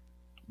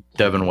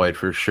 Devin White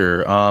for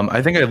sure.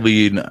 I think I'd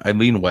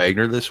lean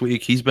Wagner this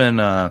week. He's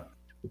been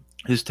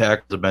his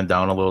tackles have been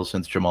down a little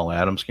since Jamal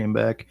Adams came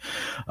back.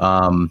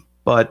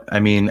 But I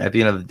mean, at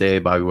the end of the day,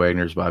 Bobby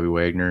Wagner's Bobby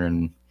Wagner,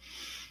 and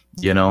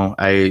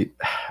I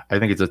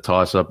think it's a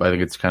toss up. I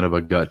think it's kind of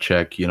a gut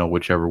check.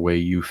 Whichever way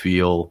you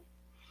feel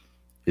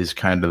is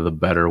kind of the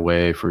better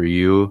way for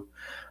you.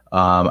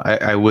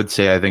 I would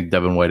say I think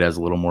Devin White has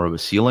a little more of a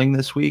ceiling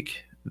this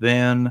week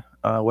than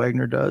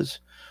Wagner does.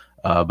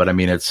 But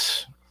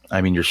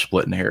you're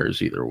splitting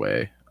hairs either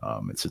way.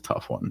 It's a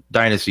tough one.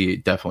 Dynasty,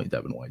 definitely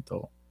Devin White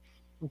though.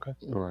 Okay.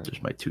 All right.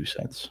 Just my 2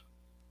 cents.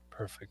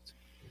 Perfect.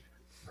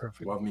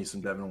 Love me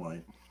some Devin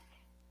White.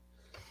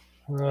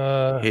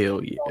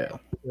 Hell yeah.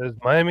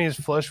 Miami is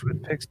flush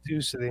with picks too,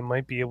 so they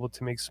might be able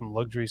to make some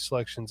luxury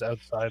selections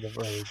outside of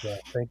early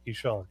draft. Thank you,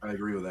 Sean. I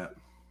agree with that.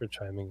 For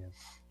chiming in.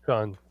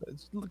 Sean,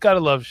 gotta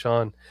love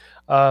Sean.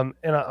 And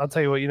I'll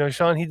tell you what,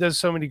 Sean, he does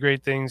so many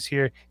great things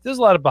here. He does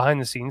a lot of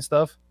behind the scenes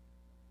stuff.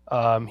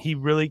 He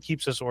really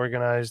keeps us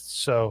organized.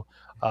 So,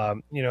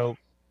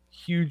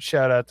 huge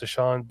shout out to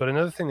Sean. But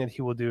another thing that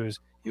he will do is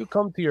he'll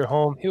come to your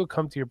home, he'll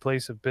come to your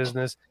place of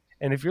business.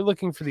 And if you're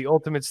looking for the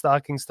ultimate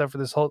stocking stuff for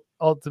this whole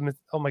ultimate,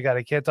 oh my God,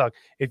 I can't talk.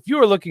 If you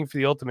are looking for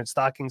the ultimate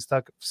stocking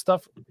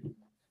stuff,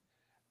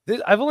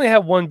 I've only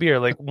had one beer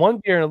and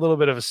a little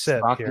bit of a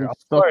sip here.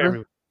 Sorry,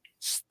 everyone.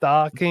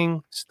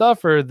 Stocking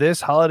stuffer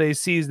this holiday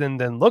season,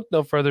 then look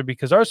no further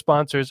because our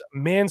sponsors,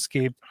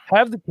 Manscaped,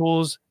 have the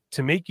tools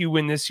to make you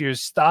win this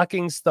year's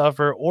stocking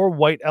stuffer or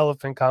white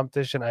elephant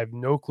competition. I have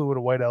no clue what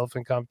a white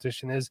elephant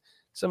competition is.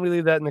 Somebody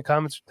leave that in the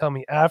comments or tell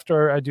me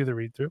after I do the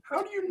read through.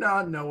 How do you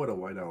not know what a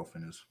white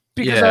elephant is?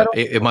 Because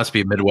it must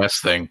be a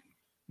Midwest thing.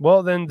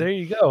 Well, then there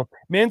you go.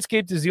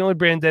 Manscaped is the only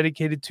brand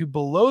dedicated to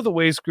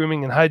below-the-waist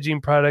grooming and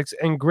hygiene products.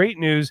 And great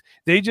news,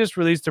 they just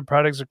released their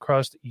products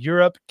across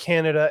Europe,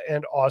 Canada,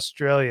 and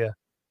Australia.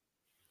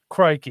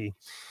 Crikey.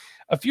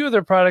 A few of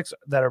their products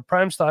that are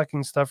prime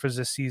stocking stuffers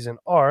this season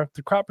are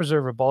the Crop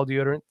Preserver Ball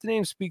Deodorant. The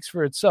name speaks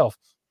for itself.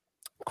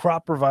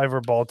 Crop Reviver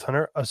Ball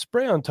Toner, a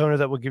spray-on toner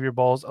that will give your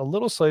balls a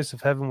little slice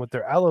of heaven with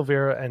their aloe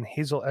vera and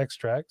hazel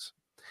extracts.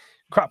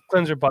 Crop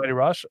Cleanser Body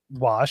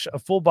Wash, a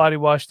full body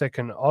wash that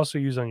can also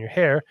use on your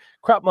hair.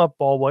 Crop Mop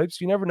Ball Wipes.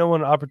 You never know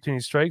when an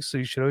opportunity strikes, so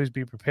you should always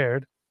be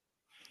prepared.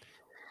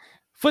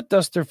 Foot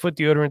Duster Foot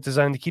Deodorant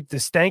designed to keep the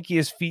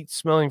stankiest feet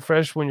smelling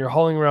fresh when you're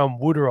hauling around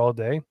water all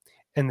day.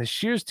 And the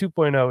Shears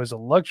 2.0 is a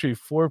luxury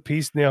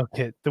 4-piece nail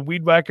kit. The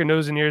Weed Whacker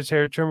Nose and Ears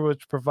Hair Trimmer,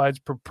 which provides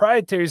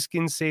proprietary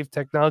skin-safe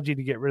technology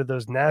to get rid of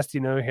those nasty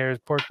nose hairs.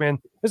 Porkman,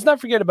 let's not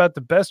forget about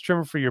the best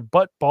trimmer for your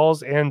butt,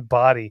 balls, and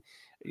body.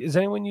 Is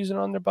anyone using it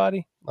on their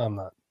body? I'm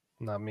not.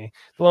 Not me.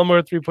 The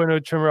Lawnmower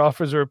 3.0 trimmer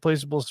offers a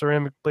replaceable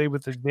ceramic blade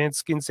with advanced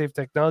skin-safe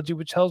technology,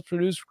 which helps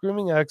reduce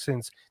grooming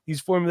accidents. These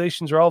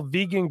formulations are all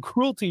vegan,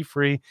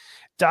 cruelty-free,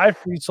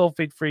 dye-free,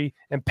 sulfate-free,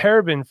 and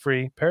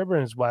paraben-free.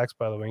 Paraben is wax,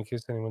 by the way, in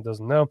case anyone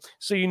doesn't know.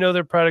 So you know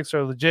their products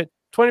are legit.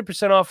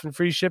 20% off and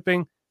free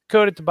shipping.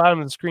 Code at the bottom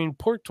of the screen,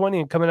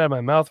 Pork20, and coming out of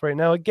my mouth right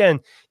now. Again,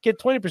 get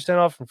 20%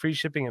 off and free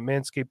shipping at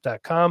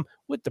manscaped.com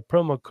with the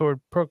promo code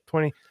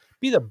Pork20.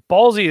 Be the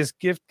ballsiest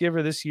gift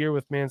giver this year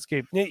with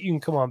Manscaped. Nate, you can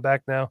come on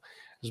back now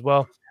as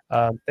well.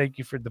 Thank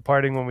you for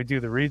departing when we do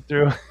the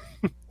read-through.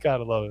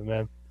 Gotta love it,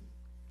 man.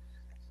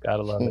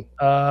 Gotta love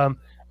it.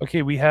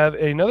 Okay, we have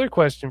another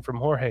question from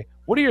Jorge.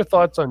 What are your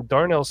thoughts on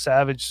Darnell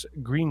Savage,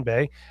 Green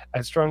Bay,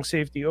 at strong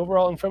safety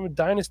overall and from a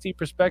dynasty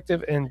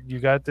perspective? And you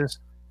got this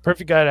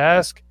perfect guy to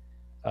ask.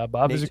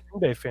 Bob is a Nate.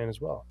 Green Bay fan as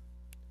well.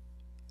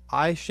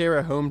 I share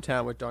a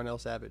hometown with Darnell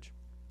Savage.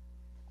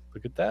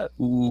 Look at that.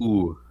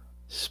 Ooh,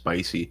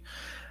 spicy.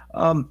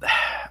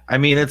 I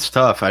mean, it's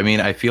tough. I mean,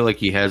 I feel like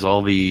he has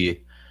all the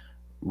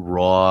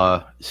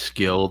raw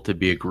skill to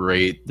be a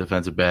great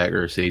defensive back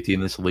or safety in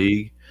this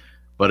league,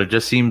 but it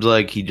just seems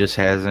like he just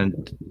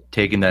hasn't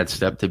taken that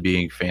step to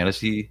being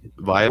fantasy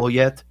viable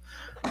yet.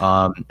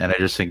 And I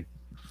just think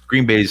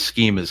Green Bay's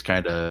scheme is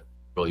kind of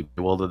really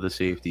well to the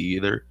safety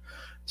either.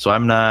 So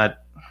I'm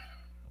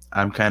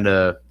kind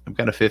of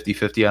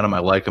 50-50 on him. I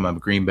like him. I'm a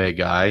Green Bay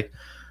guy,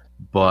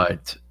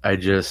 but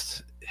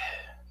it's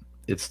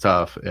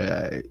tough.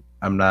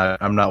 I'm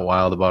not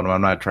wild about him.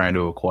 I'm not trying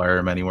to acquire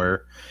him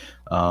anywhere.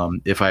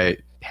 If I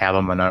have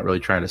him, I'm not really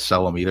trying to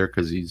sell him either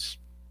because he's,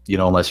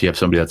 unless you have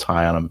somebody that's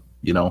high on him,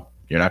 you're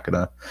not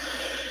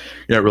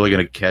really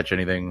gonna catch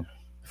anything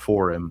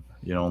for him,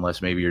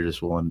 unless maybe you're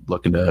just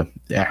looking to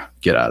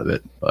get out of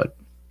it. But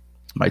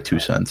my 2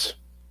 cents.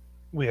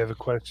 We have a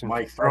question.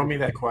 Mike, throw me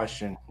that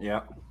question.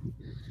 Yeah.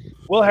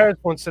 Will Harris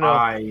wants to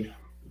know.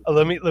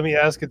 Let me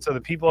ask it so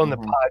the people on the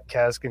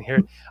podcast can hear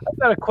it. I've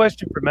got a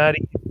question for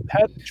Maddie. If you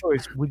had the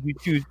choice, would you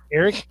choose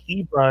Eric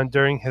Ebron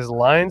during his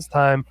Lions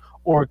time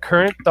or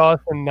current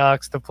Dawson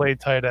Knox to play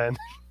tight end?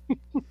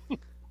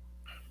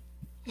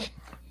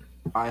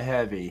 I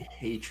have a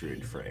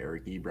hatred for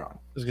Eric Ebron. I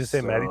was going to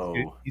say,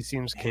 Maddie, he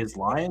seems... His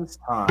Lions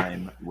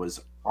time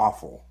was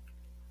awful.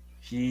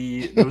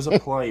 There was a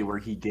play where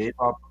he gave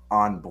up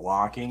on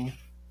blocking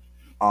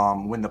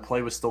when the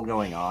play was still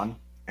going on,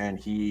 and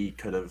he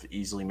could have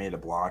easily made a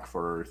block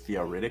for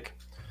Theo Riddick.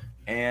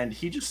 And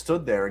he just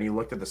stood there and he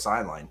looked at the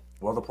sideline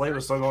while the play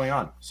was still going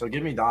on. So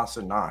give me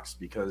Dawson Knox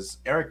because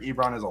Eric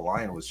Ebron as a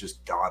Lion was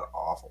just god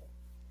awful.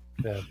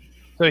 Yeah.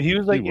 So he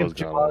was like if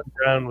Javon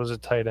Brown was a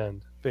tight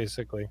end,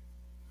 basically.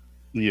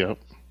 Yep.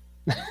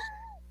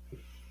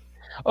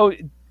 Oh,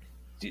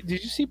 did you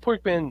see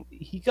Porkman?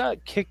 He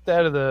got kicked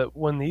out of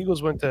when the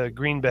Eagles went to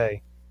Green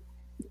Bay.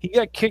 He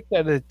got kicked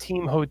out of the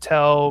team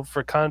hotel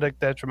for conduct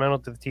detrimental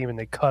to the team, and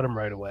they cut him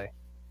right away.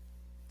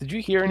 Did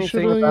you hear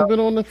anything about? He should have been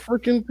on the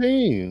freaking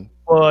team.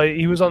 Well,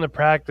 he was on the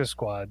practice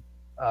squad,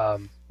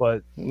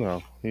 but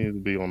no, he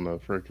would be on the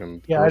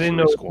freaking I didn't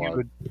know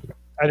squad.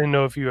 I didn't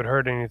know if you had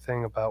heard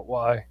anything about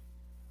why.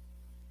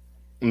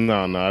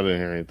 No, I didn't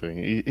hear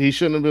anything. He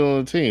shouldn't have been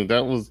on the team.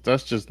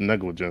 That's just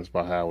negligence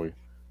by Howie.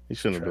 He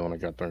shouldn't have been on the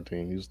goddamn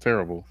team. He was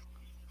terrible.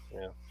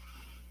 Yeah,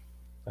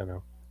 I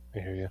know. I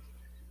hear you.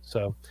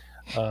 So,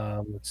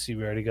 let's see.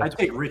 We already got. I'd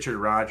take Richard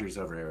Rodgers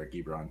over Eric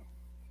Ebron.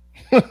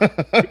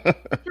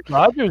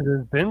 Rodgers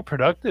has been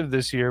productive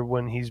this year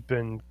when he's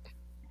been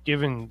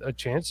given a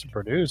chance to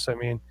produce. I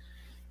mean,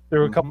 there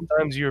were a couple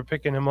times you were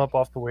picking him up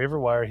off the waiver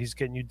wire. He's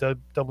getting you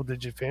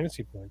double-digit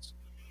fantasy points.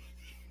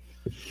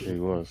 He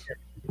was.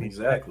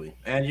 Exactly.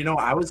 And,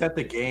 I was at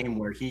the game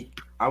where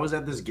I was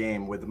at this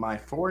game with my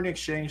foreign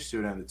exchange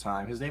student at the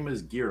time. His name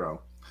is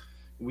Giro.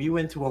 We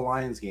went to a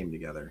Lions game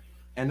together.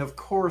 And, of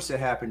course, it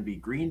happened to be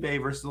Green Bay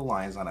versus the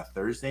Lions on a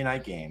Thursday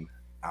night game.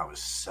 I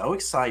was so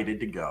excited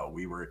to go.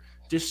 We were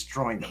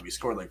destroying them. We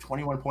scored like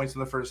 21 points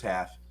in the first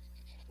half.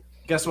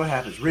 Guess what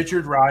happens?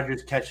 Richard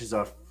Rodgers catches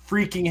a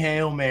freaking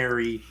Hail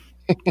Mary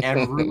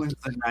and ruins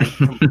the night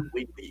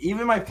completely.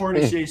 Even my foreign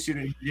exchange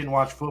student who didn't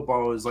watch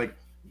football was like,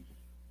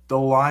 the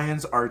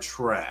Lions are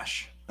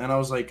trash. And I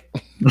was like,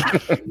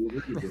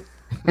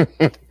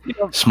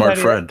 smart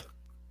friend.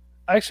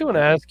 I actually want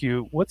to ask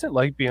you, what's it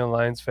like being a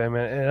Lions fan,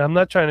 man? And I'm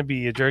not trying to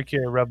be a jerk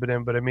here and rub it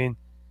in, but I mean,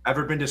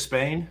 ever been to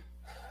Spain?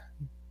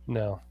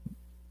 No.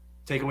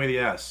 Take away the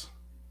S.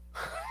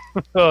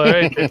 All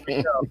right, there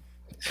we go.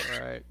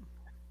 All right.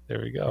 There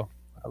we go.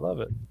 I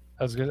love it.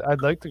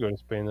 I'd like to go to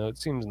Spain, though. It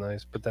seems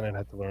nice, but then I'd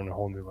have to learn a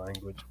whole new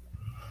language.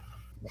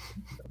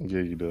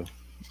 Yeah, you do.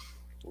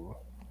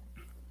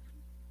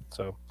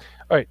 So,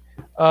 all right.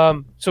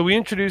 So we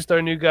introduced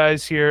our new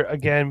guys here.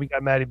 Again, we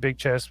got Matty Big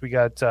Chest. We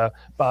got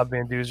Bob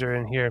Van Duzer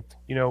in here.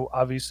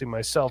 Obviously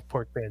myself,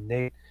 Porkman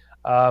Nate.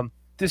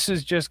 This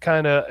is just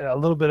kind of a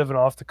little bit of an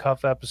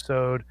off-the-cuff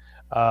episode,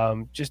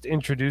 just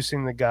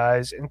introducing the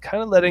guys and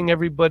kind of letting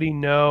everybody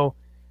know,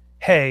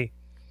 hey,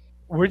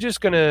 we're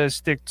just going to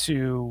stick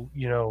to,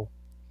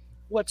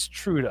 what's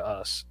true to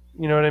us.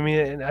 You know what I mean?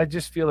 And I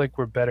just feel like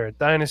we're better at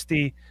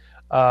Dynasty.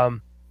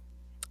 And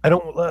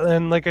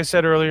like I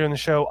said earlier in the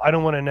show, I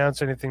don't want to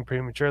announce anything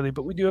prematurely,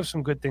 but we do have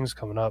some good things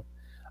coming up.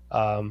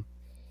 And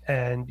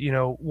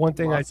one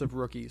thing, lots of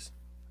rookies.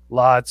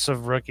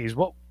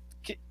 Well,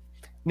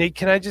 Nate,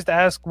 can I just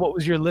ask, what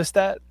was your list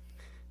at?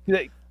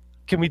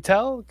 Can we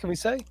tell? Can we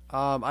say?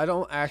 I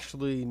don't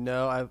actually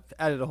know. I've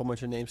added a whole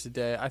bunch of names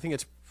today. I think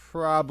it's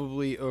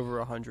probably over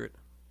 100.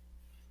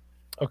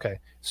 Okay,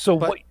 so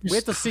we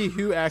have to see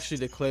who actually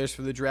declares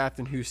for the draft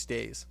and who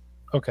stays.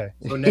 Okay,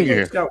 so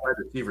Nate's got wide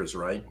receivers,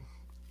 right?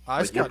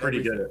 You're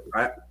pretty good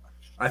at.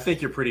 I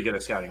think you're pretty good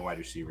at scouting wide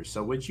receivers.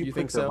 So would you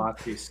put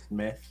Devontae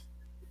Smith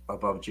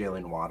above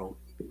Jalen Waddle?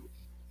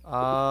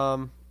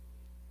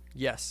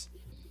 Yes.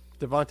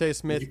 Devontae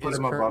Smith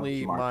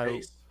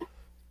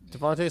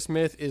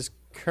is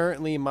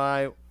currently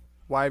my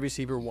wide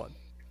receiver 1.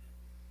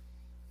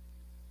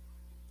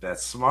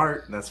 That's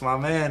smart. That's my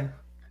man.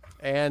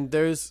 And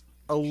there's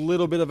a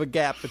little bit of a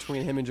gap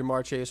between him and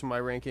Jamar Chase in my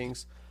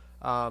rankings.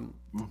 And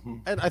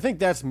I think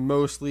that's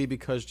mostly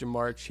because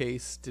Jamar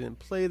Chase didn't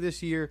play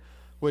this year,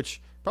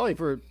 which probably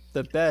for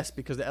the best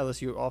because the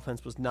LSU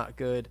offense was not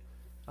good.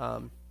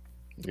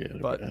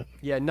 But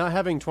yeah, not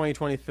having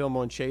 2020 film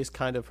on Chase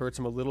kind of hurts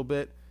him a little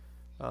bit.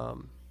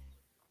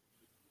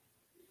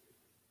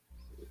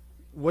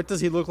 What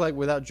does he look like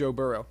without Joe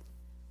Burrow?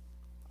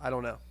 I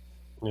don't know.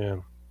 Yeah,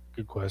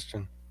 good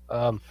question.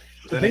 Then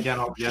again,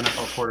 all the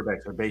NFL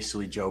quarterbacks are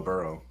basically Joe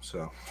Burrow.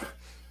 So,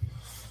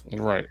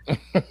 Right.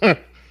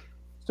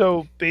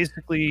 So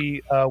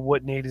basically,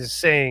 what Nate is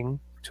saying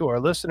to our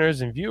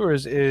listeners and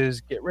viewers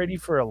is get ready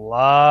for a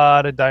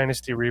lot of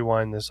Dynasty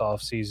Rewind this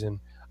offseason.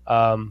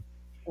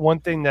 One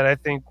thing that I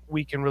think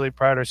we can really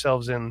pride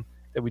ourselves in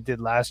that we did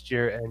last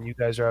year, and you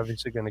guys are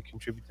obviously going to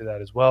contribute to that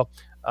as well.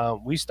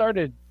 We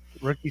started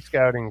rookie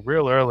scouting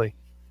real early.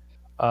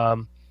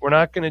 We're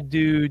not going to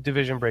do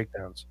division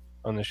breakdowns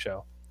on the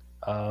show.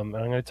 And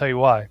I'm going to tell you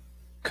why,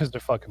 because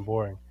they're fucking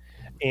boring.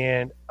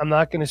 And I'm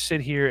not going to sit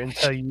here and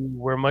tell you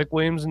where Mike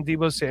Williams and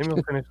Deebo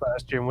Samuel finished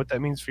last year and what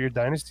that means for your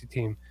dynasty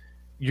team.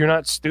 You're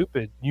not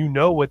stupid. You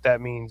know what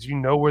that means. You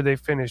know where they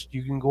finished.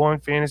 You can go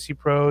on Fantasy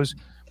Pros.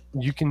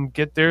 You can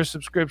get their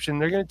subscription.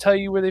 They're going to tell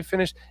you where they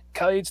finished.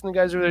 Kyle Yates and the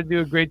guys over there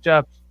do a great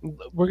job.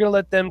 We're going to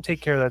let them take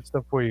care of that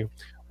stuff for you.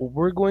 What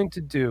we're going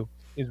to do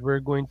is we're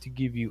going to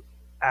give you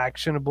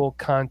actionable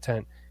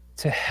content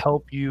to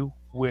help you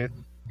with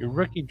your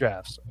rookie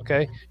drafts,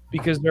 okay?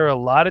 Because there are a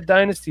lot of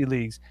dynasty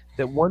leagues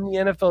that when the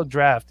NFL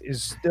draft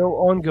is still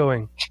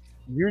ongoing,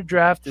 your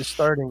draft is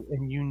starting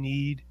and you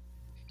need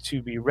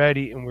to be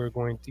ready, and we're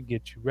going to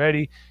get you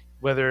ready.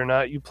 Whether or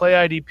not you play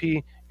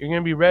IDP, you're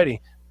going to be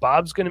ready.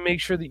 Bob's going to make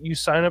sure that you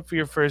sign up for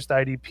your first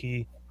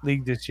IDP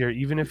league this year,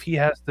 even if he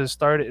has to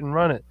start it and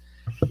run it.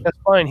 That's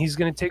fine. He's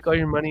going to take all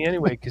your money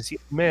anyway because he's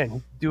the man. He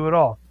can do it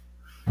all.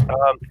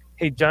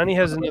 Hey, Johnny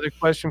has another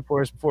question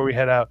for us before we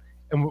head out,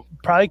 and we'll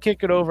probably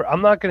kick it over.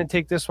 I'm not going to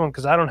take this one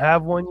because I don't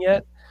have one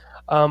yet.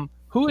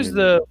 Who is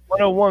the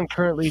 101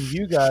 currently to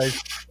you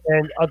guys?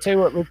 And I'll tell you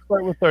what, let's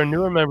start with our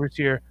newer members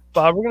here.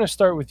 Bob, we're going to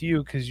start with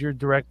you because you're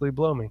directly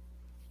below me.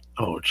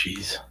 Oh,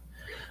 jeez.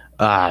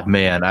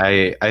 Man,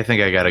 I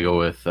think I got to go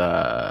with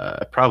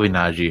probably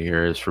Najee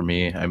Harris for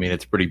me. I mean,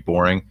 it's pretty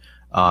boring.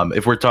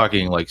 If we're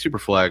talking like super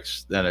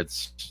flex, then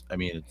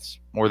it's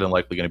more than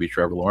likely going to be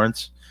Trevor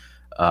Lawrence.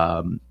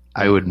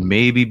 I would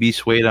maybe be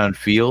swayed on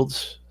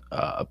Fields,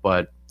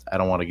 but I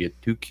don't want to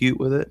get too cute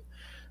with it.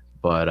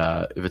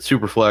 But if it's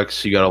super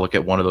flex, you got to look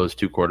at one of those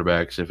two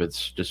quarterbacks. If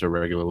it's just a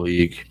regular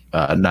league,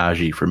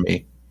 Najee for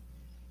me.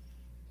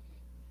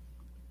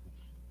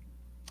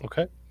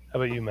 Okay. How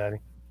about you, Maddie?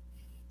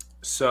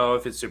 So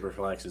if it's super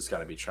flex, it's got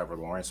to be Trevor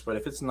Lawrence. But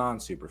if it's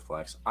non-super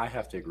flex, I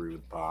have to agree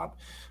with Bob.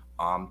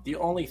 The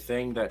only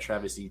thing that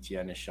Travis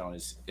Etienne has shown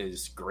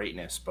is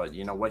greatness, but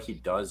you know what he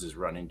does is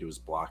run into his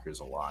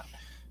blockers a lot.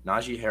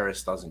 Najee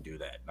Harris doesn't do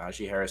that.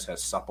 Najee Harris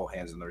has supple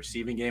hands in the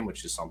receiving game,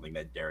 which is something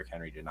that Derrick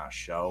Henry did not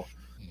show.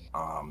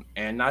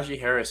 And Najee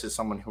Harris is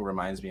someone who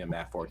reminds me of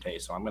Matt Forte,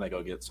 so I'm going to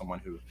go get someone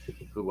who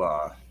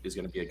is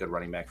going to be a good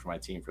running back for my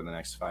team for the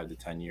next 5 to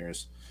 10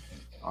 years,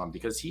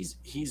 because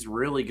he's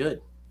really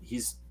good.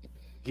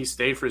 He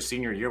stayed for his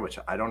senior year, which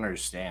I don't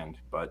understand,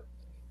 but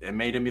it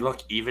made him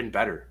look even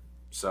better.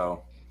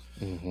 So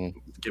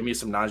give me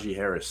some Najee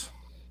Harris.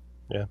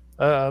 Yeah.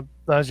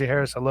 Najee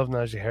Harris. I love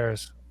Najee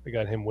Harris. We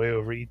got him way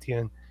over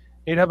Etienne.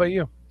 Nate, how about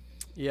you?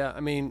 Yeah, I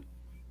mean,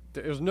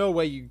 there's no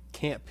way you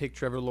can't pick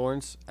Trevor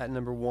Lawrence at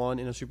number 1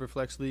 in a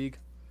Superflex league.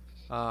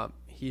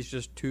 He's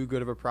just too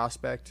good of a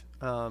prospect.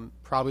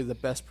 Probably the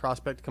best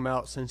prospect to come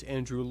out since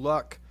Andrew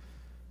Luck,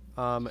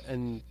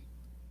 and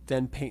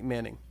then Peyton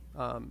Manning.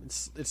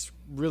 It's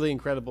really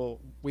incredible.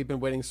 We've been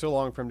waiting so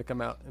long for him to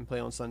come out and play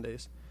on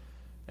Sundays.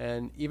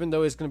 And even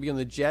though he's going to be on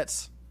the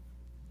Jets,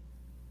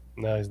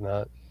 No, he's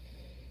not.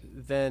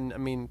 then, I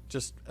mean,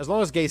 just as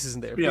long as Gase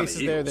isn't there. If Be on Gase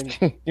the is there, then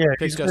Yeah,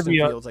 pick he's going to Justin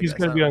be on, Fields, I he's guess.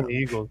 going to I be don't on the know.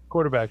 Eagles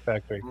quarterback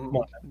factory. Come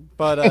on.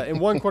 But in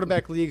one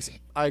quarterback leagues,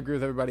 I agree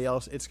with everybody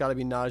else. It's got to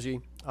be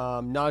Najee.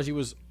 Najee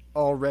was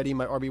already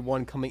my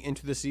RB1 coming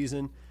into the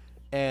season,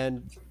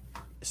 and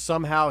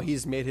somehow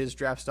he's made his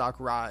draft stock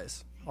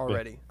rise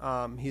already.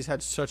 He's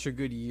had such a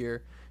good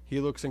year. He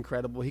looks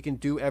incredible. He can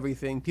do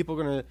everything. People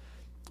are going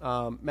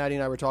to, Maddie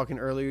and I were talking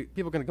earlier,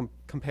 people are going to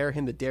compare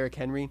him to Derrick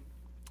Henry,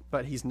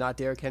 but he's not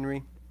Derrick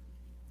Henry.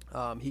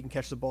 He can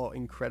catch the ball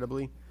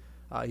incredibly.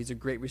 He's a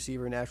great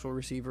receiver, natural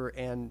receiver,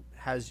 and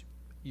has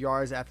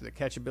yards after the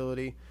catch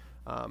ability.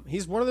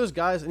 He's one of those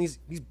guys, and he's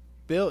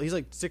built. He's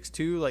like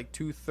 6'2", like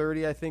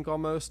 230, I think,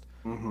 almost.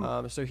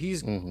 So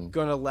he's going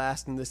to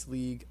last in this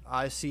league.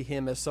 I see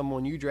him as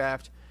someone you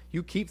draft,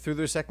 you keep through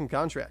their second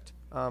contract.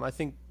 I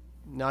think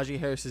Najee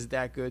Harris is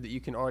that good that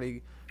you can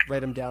already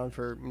write him down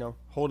for,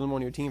 hold him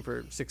on your team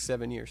for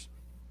 6-7 years.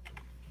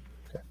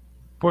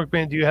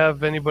 Porkman, do you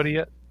have anybody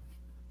yet?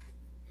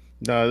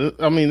 No,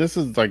 I mean, this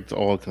is like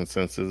all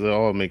consensus. It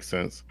all makes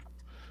sense.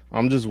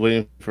 I'm just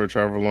waiting for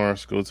Trevor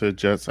Lawrence to go to the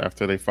Jets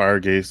after they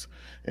fire Gase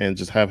and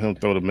just have him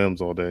throw the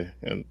Mims all day.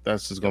 And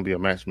that's just going to be a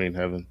match made in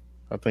heaven.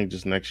 I think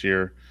just next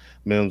year,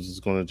 Mims is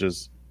going to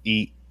just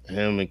eat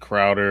him and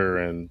Crowder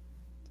and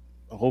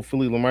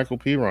hopefully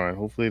LaMichael Pirine.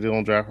 Hopefully they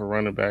don't draft a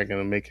running back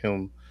and make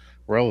him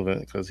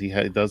relevant because he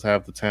does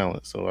have the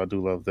talent. So I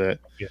do love that.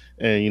 Yeah.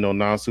 And,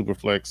 non-super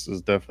flex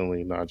is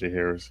definitely Najee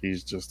Harris.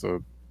 He's just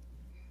a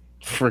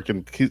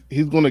freaking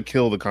he's going to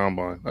kill the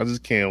combine. I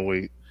just can't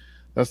wait.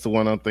 That's the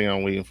one thing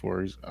I'm waiting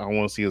for. I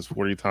want to see his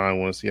 40 time. I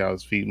want to see how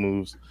his feet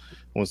moves. I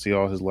want to see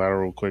all his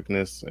lateral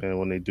quickness. And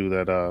when they do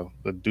that,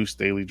 the Deuce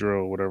Staley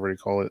drill, whatever they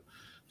call it,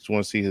 just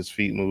want to see his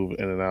feet move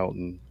in and out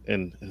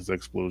and his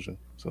explosion.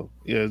 So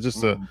yeah, it's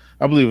just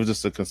I believe it's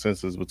just a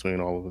consensus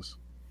between all of us.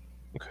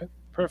 Okay,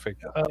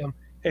 perfect.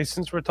 Hey,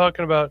 since we're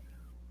talking about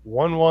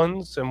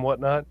 1-1s and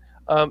whatnot,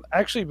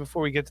 actually,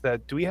 before we get to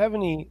that, do we have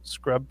any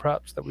scrub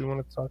props that we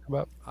want to talk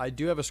about? I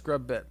do have a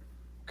scrub bet.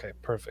 Okay,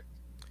 perfect.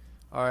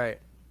 All right.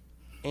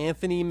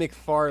 Anthony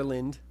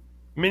McFarland.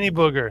 Mini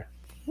Booger.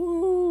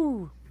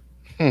 Woo!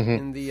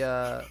 In the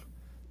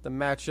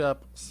matchup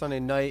Sunday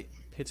night,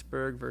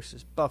 Pittsburgh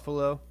versus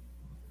Buffalo.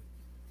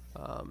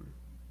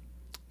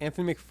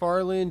 Anthony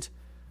McFarland,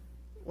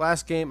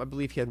 last game, I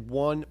believe he had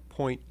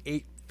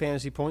 1.8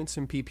 fantasy points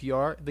in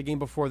PPR. The game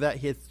before that,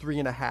 he had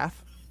 3.5.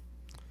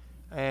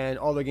 And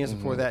all the games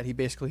before that, he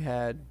basically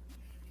had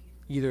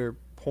either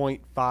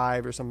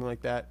 0.5 or something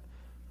like that.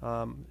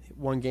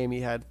 One game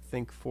he had, I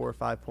think, 4 or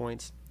 5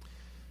 points.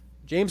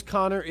 James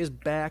Conner is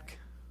back,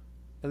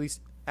 at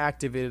least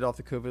activated off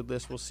the COVID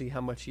list. We'll see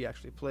how much he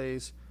actually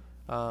plays.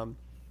 But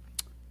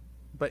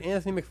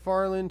Anthony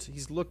McFarland,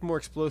 he's looked more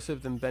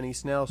explosive than Benny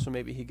Snell, so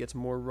maybe he gets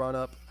more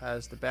run-up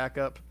as the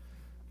backup.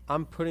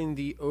 I'm putting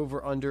the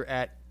over-under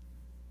at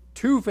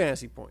 2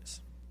 fantasy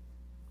points.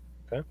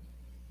 Okay.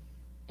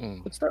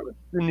 Let's start with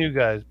the new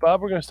guys.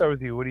 Bob, we're going to start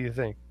with you. What do you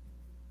think?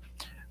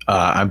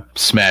 I'm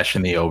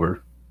smashing the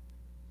over.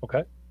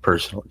 Okay.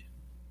 Personally.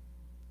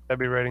 I'd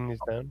be writing these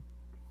down.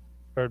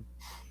 Or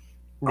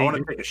I want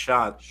to take a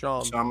shot,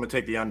 Sean. so I'm going to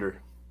take the under.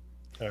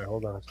 All right,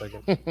 hold on a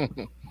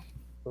second.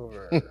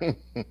 Over.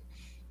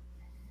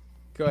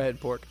 Go ahead,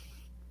 Pork.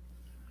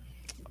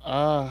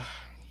 I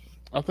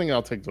think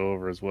I'll take the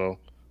over as well.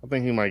 I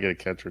think he might get a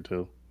catch or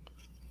two.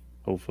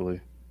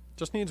 Hopefully.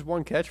 Just needs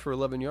 1 catch for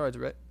 11 yards,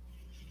 right?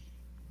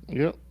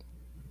 Yep.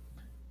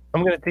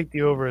 I'm going to take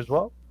the over as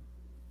well.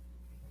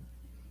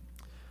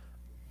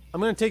 I'm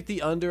going to take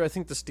the under. I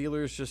think the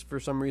Steelers just for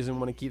some reason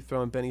want to keep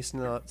throwing Benny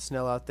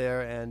Snell out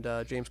there, and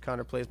James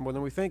Conner plays more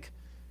than we think.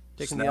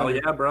 Taking Snell, the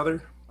under. yeah,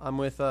 brother. I'm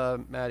with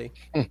Maddie.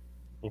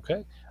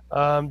 Okay.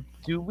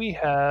 Do we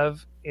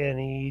have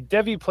any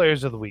Devy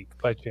players of the week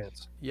by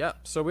chance? Yeah,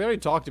 so we already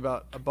talked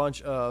about a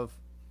bunch of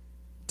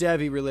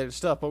Devy-related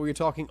stuff, but we were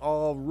talking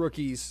all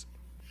rookies,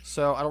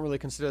 so I don't really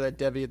consider that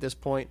Devy at this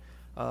point.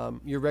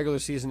 Your regular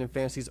season in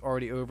fantasy is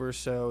already over,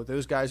 so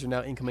those guys are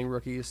now incoming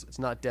rookies. It's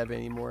not Devy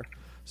anymore.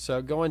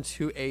 So going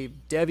to a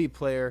Devy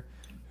player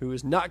who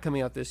is not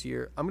coming out this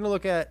year, I'm going to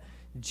look at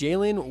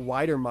Jalen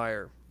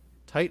Weidermeyer,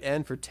 tight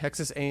end for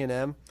Texas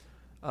A&M.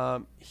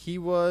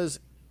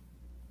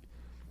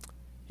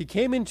 He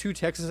came into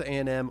Texas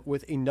A&M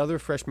with another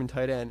freshman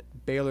tight end,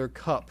 Baylor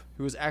Cupp,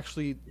 who was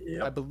actually,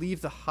 I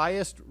believe, the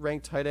highest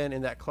ranked tight end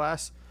in that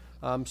class.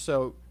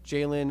 So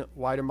Jalen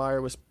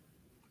Weidermeyer was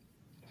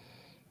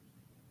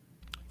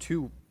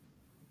to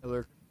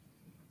Baylor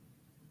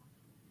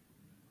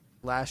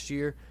last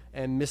year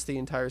and missed the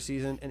entire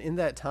season. And in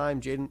that time,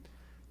 Jaden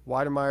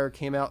Weidermeyer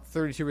came out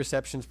 32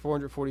 receptions,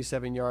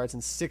 447 yards,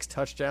 and 6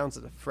 touchdowns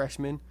as a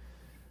freshman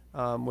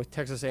with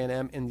Texas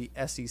A&M in the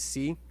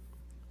SEC.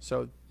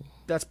 So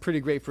that's pretty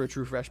great for a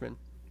true freshman.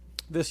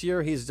 This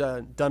year, he's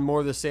done more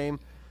of the same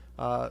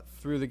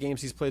through the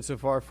games he's played so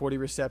far, 40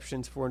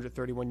 receptions,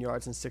 431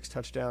 yards, and 6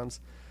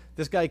 touchdowns.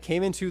 This guy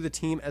came into the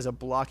team as a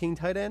blocking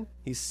tight end.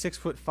 He's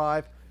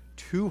 6'5",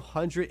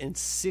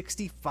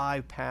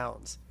 265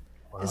 pounds.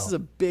 Wow. This is a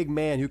big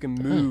man who can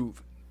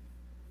move.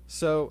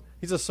 So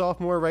he's a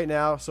sophomore right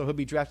now, so he'll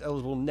be draft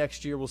eligible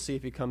next year. We'll see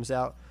if he comes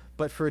out.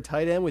 But for a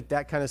tight end with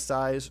that kind of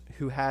size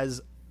who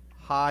has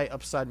high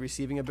upside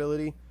receiving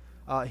ability,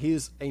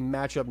 he's a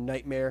matchup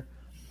nightmare,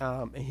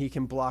 and he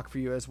can block for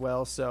you as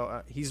well.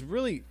 So he's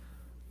really,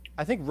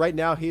 I think right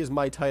now he is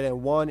my tight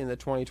end 1 in the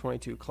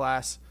 2022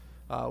 class.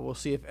 We'll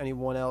see if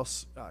anyone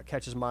else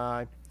catches my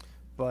eye.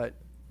 But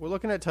we're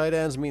looking at tight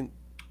ends. I mean,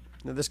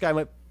 this guy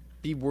might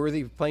be worthy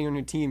of playing on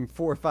your team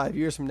 4 or 5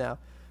 years from now,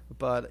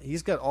 but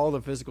he's got all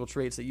the physical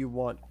traits that you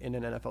want in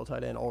an NFL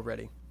tight end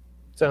already.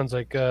 Sounds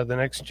like the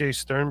next Jay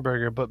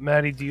Sternberger. But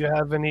Maddie, do you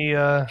have any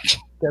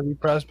Devy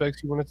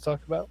prospects you wanted to talk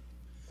about?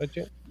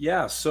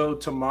 Yeah, so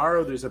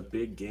tomorrow there's a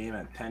big game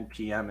at 10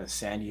 p.m. at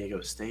San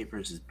Diego State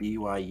versus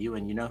BYU,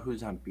 and you know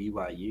who's on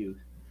BYU?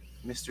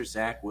 Mr.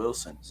 Zach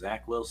Wilson.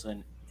 Zach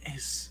Wilson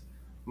is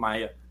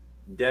my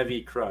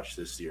Devy crush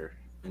this year.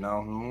 You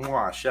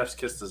know, chef's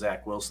kiss to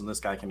Zach Wilson.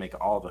 This guy can make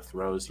all the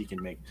throws. He can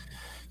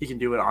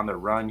do it on the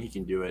run. He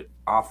can do it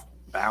off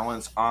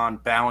balance, on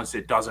balance.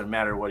 It doesn't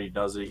matter what he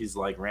does. He's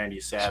like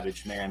Randy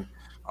Savage, man.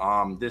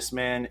 This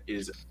man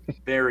is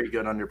very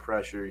good under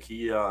pressure.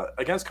 He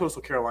against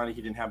Coastal Carolina,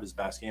 he didn't have his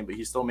best game, but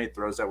he still made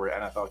throws that were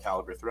NFL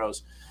caliber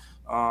throws.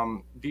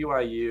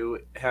 BYU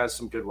has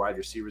some good wide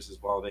receivers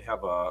as well. They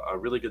have a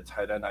really good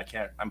tight end.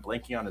 I'm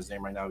blanking on his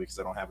name right now because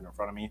I don't have it in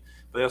front of me.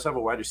 But they also have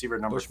a wide receiver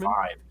number Bushman?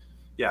 5.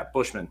 Yeah,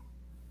 Bushman.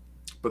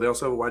 But they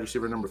also have a wide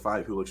receiver number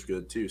 5 who looks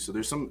good too. So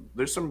there's some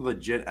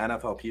legit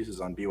NFL pieces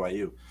on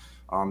BYU.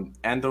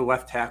 And the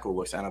left tackle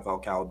looks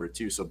NFL caliber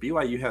too. So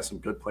BYU has some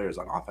good players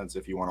on offense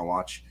if you want to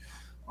watch.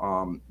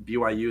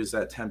 BYU is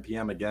at 10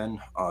 p.m. again.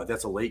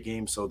 That's a late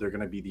game, so they're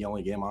going to be the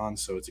only game on.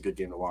 So it's a good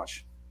game to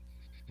watch.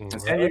 And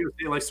San Diego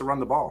State likes to run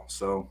the ball,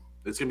 so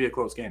it's going to be a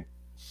close game.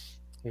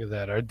 Look at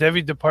that. Our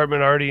Devy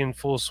department already in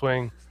full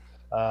swing.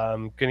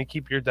 Going to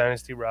keep your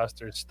Dynasty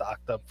roster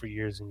stocked up for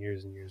years and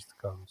years and years to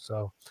come.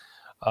 So,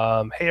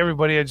 hey,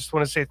 everybody, I just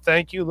want to say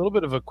thank you. A little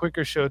bit of a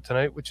quicker show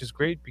tonight, which is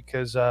great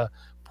because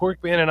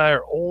Porkman and I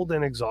are old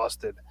and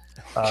exhausted.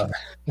 It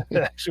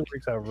actually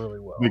works out really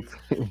well.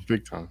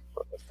 Big time.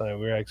 We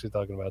were actually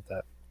talking about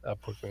that.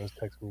 Porkman was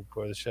texting me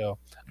before the show.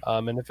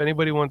 And if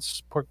anybody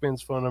wants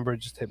Porkman's phone number,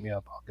 just hit me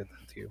up. I'll get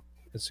that to you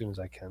as soon as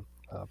I can.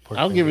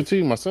 I'll give it to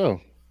you myself.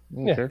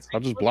 Yeah. Okay. I'll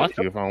just block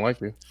you if I don't like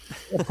you.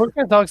 Yeah,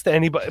 Porkman talks to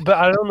anybody, but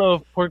I don't know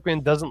if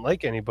Porkman doesn't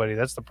like anybody.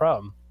 That's the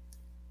problem.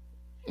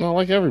 No, I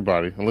like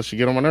everybody. Unless you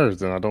get on my nerves,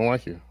 then I don't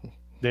like you.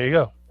 There you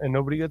go. And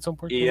nobody gets on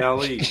Porkman.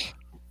 ELE.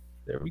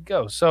 There we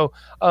go. So,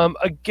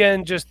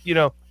 again, just,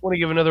 want to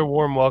give another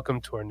warm welcome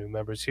to our new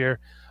members here.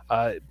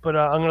 But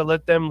I'm going to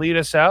let them lead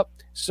us out.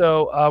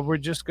 So we're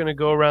just going to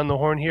go around the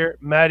horn here.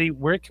 Maddie,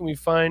 where can we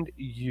find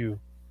you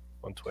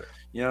on Twitter?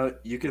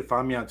 You can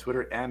find me on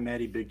Twitter at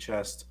Maddie Big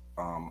Chest.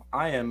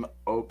 I am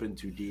open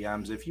to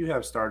DMs. If you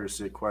have starter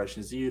sit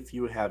questions, if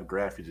you have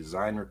graphic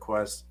design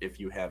requests, if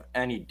you have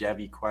any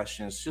Debbie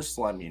questions, just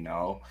let me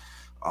know.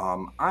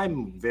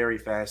 I'm very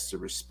fast to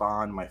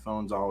respond. My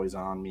phone's always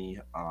on me.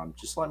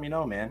 Just let me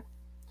know, man.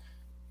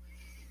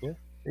 Yeah,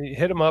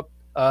 hit them up.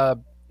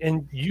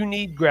 And you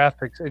need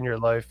graphics in your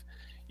life.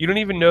 You don't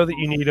even know that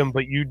you need them,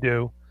 but you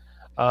do.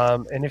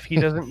 And if he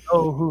doesn't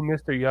know who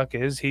Mr. Yuck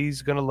is,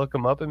 he's going to look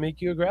him up and make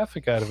you a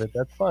graphic out of it.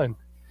 That's fine.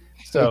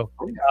 So,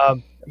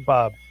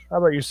 Bob, how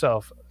about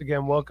yourself?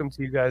 Again, welcome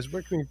to you guys.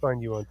 Where can we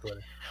find you on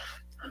Twitter?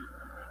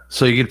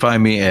 So you can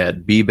find me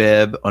at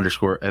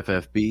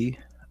bbab_FFB.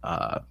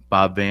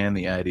 Bob Van,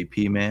 the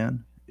IDP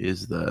man,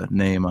 is the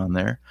name on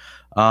there.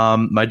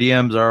 My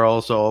DMs are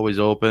also always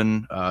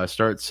open.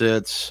 Start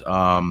sits,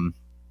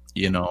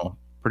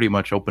 pretty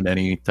much open to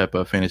any type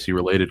of fantasy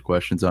related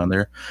questions on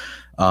there.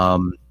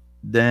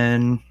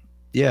 Then,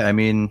 yeah,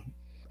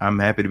 I'm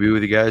happy to be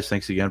with you guys.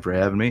 Thanks again for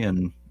having me,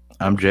 and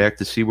I'm jacked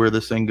to see where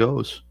this thing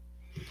goes.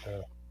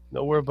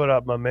 Nowhere but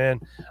up, my man.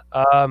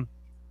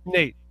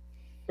 Nate,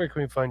 where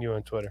can we find you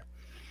on Twitter?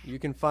 You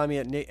can find me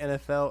at Nate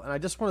NFL, and I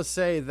just want to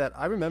say that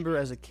I remember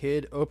as a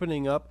kid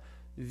opening up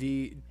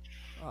the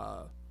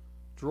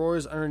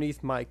drawers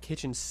underneath my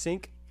kitchen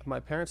sink at my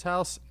parents'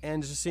 house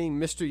and just seeing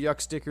Mr.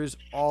 Yuck stickers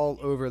all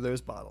over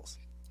those bottles.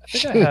 I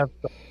think I have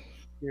some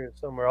here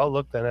somewhere. I'll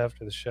look then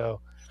after the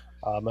show.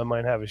 I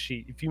might have a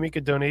sheet. If you make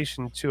a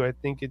donation to, I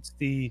think it's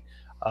the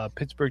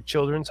Pittsburgh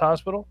Children's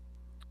Hospital,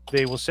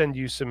 they will send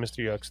you some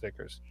Mr. Yuck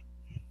stickers.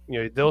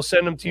 They'll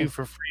send them to you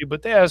for free,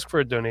 but they ask for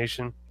a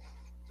donation.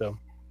 So,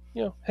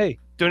 hey,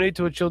 donate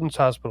to a children's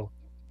hospital.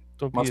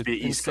 Don't Must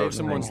be And East save Coast.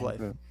 someone's life.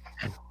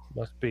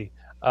 Must be.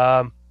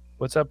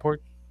 What's that,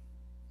 Pork?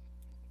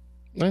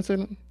 I ain't saying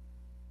nothing.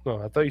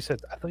 No, I thought you said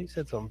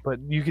something. But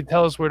you can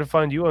tell us where to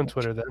find you on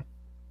Twitter then.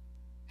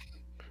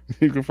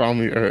 You can find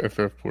me at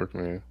FF Pork,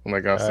 man.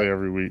 Like I say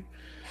every week,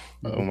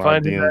 my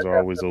find him DMs at are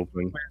always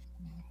open.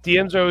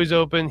 DMs are always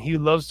open. He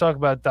loves talking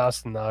about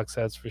Dawson Knox,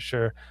 that's for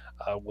sure.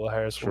 Will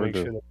Harris will make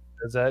sure that he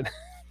does that.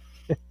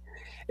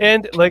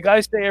 And like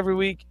I say every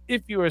week,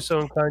 if you are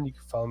so inclined, you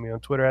can follow me on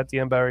Twitter at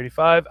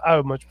TheEmpire85. I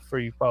would much prefer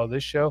you follow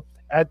this show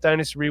at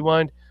Dynasty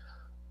Rewind.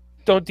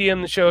 Don't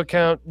DM the show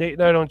account. Nate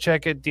and I don't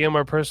check it. DM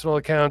our personal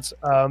accounts.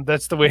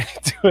 That's the way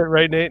to do it,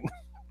 right, Nate?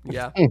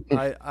 Yeah,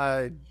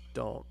 I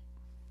don't.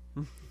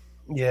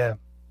 Yeah,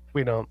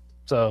 we don't.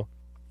 So,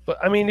 but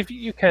if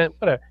you can't,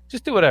 whatever.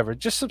 Just do whatever.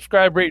 Just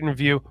subscribe, rate, and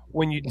review.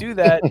 When you do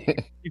that,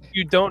 if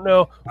you don't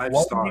know, 5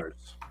 stars.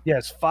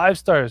 Yes, 5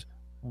 stars.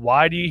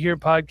 Why do you hear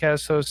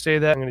podcast hosts say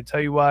that? I'm going to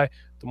tell you why.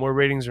 The more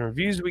ratings and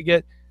reviews we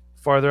get,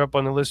 farther up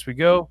on the list we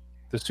go,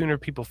 the sooner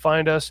people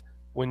find us.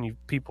 When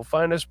people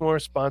find us more,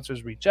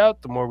 sponsors reach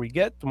out. The more we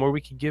get, the more we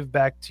can give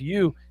back to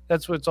you.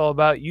 That's what it's all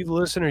about. You, the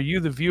listener, you,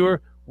 the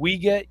viewer. We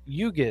get,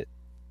 you get.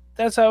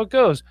 That's how it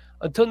goes.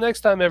 Until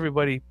next time,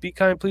 everybody, be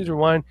kind, please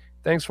rewind.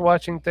 Thanks for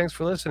watching. Thanks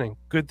for listening.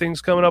 Good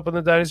things coming up on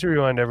the Dynasty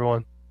Rewind,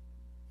 everyone.